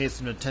 as in the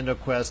case of Nintendo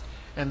Quest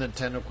and the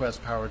Nintendo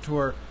Quest Power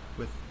Tour,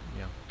 with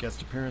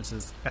guest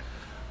appearances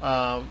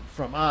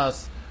from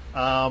us.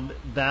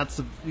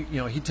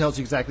 He tells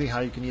you exactly how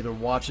you can either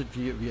watch it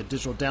via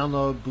digital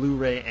download,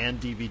 Blu-ray,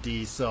 and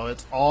DVD. So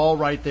it's all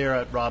right there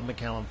at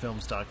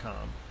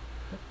robmccallumfilms.com.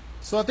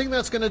 So I think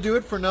that's going to do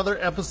it for another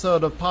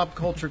episode of Pop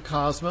Culture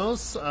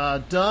Cosmos.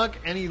 Doug,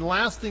 any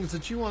last things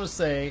that you want to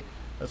say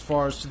as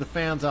far as to the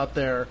fans out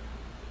there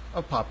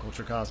of Pop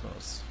Culture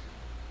Cosmos?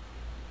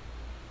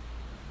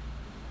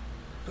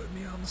 Put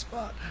me on the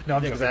spot. No,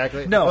 I'm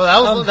exactly. Joking. No,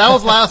 well, that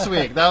was last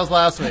week. That was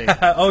last week.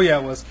 Oh yeah,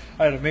 it was.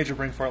 I had a major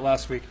brain fart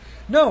last week.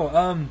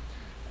 No,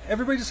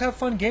 everybody just have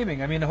fun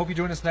gaming. I mean, I hope you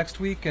join us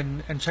next week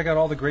and check out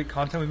all the great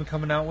content we've been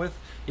coming out with.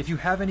 If you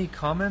have any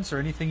comments or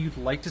anything you'd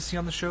like to see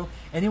on the show,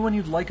 anyone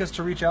you'd like us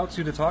to reach out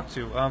to talk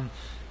to,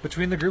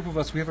 between the group of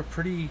us, we have a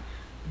pretty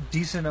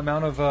decent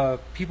amount of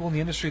people in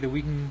the industry that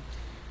we can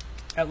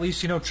at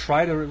least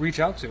try to reach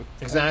out to.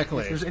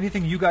 Exactly. If there's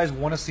anything you guys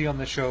want to see on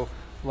this show,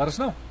 let us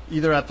know.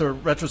 Either at the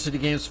Retro City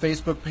Games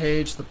Facebook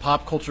page, the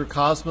Pop Culture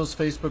Cosmos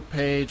Facebook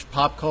page,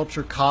 Pop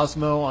Culture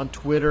Cosmo on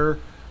Twitter,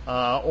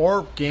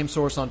 or Game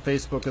Source on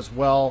Facebook as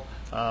well.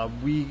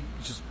 We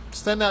just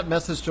send that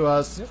message to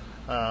us. Yep.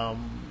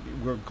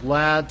 We're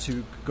glad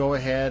to go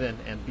ahead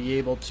and be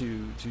able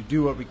to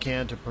do what we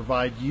can to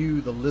provide you,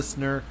 the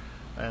listener,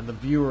 and the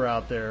viewer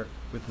out there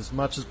with as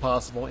much as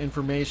possible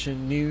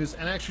information, news,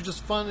 and actually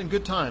just fun and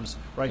good times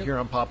right here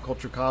on Pop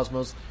Culture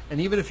Cosmos.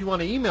 And even if you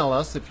want to email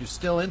us, if you're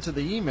still into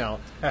the email,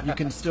 you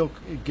can still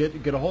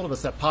get a hold of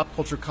us at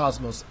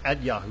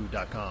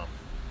popculturecosmos@yahoo.com.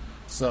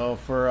 So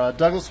for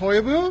Douglas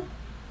Hoyabu,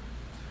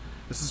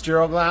 this is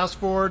Gerald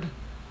Glassford.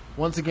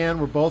 Once again,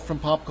 we're both from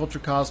Pop Culture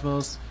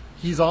Cosmos.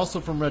 He's also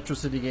from Retro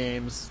City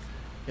Games.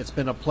 It's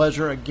been a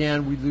pleasure.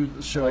 Again, we do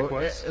the show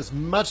Likewise. as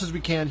much as we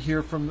can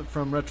here from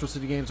Retro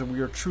City Games, and we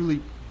are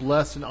truly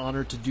blessed and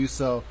honored to do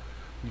so.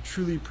 We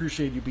truly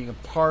appreciate you being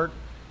a part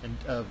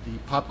of the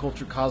Pop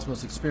Culture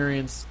Cosmos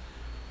experience.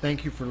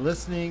 Thank you for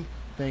listening.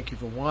 Thank you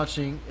for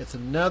watching. It's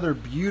another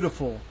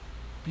beautiful,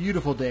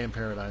 beautiful day in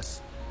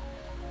paradise.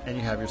 And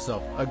you have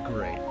yourself a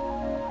great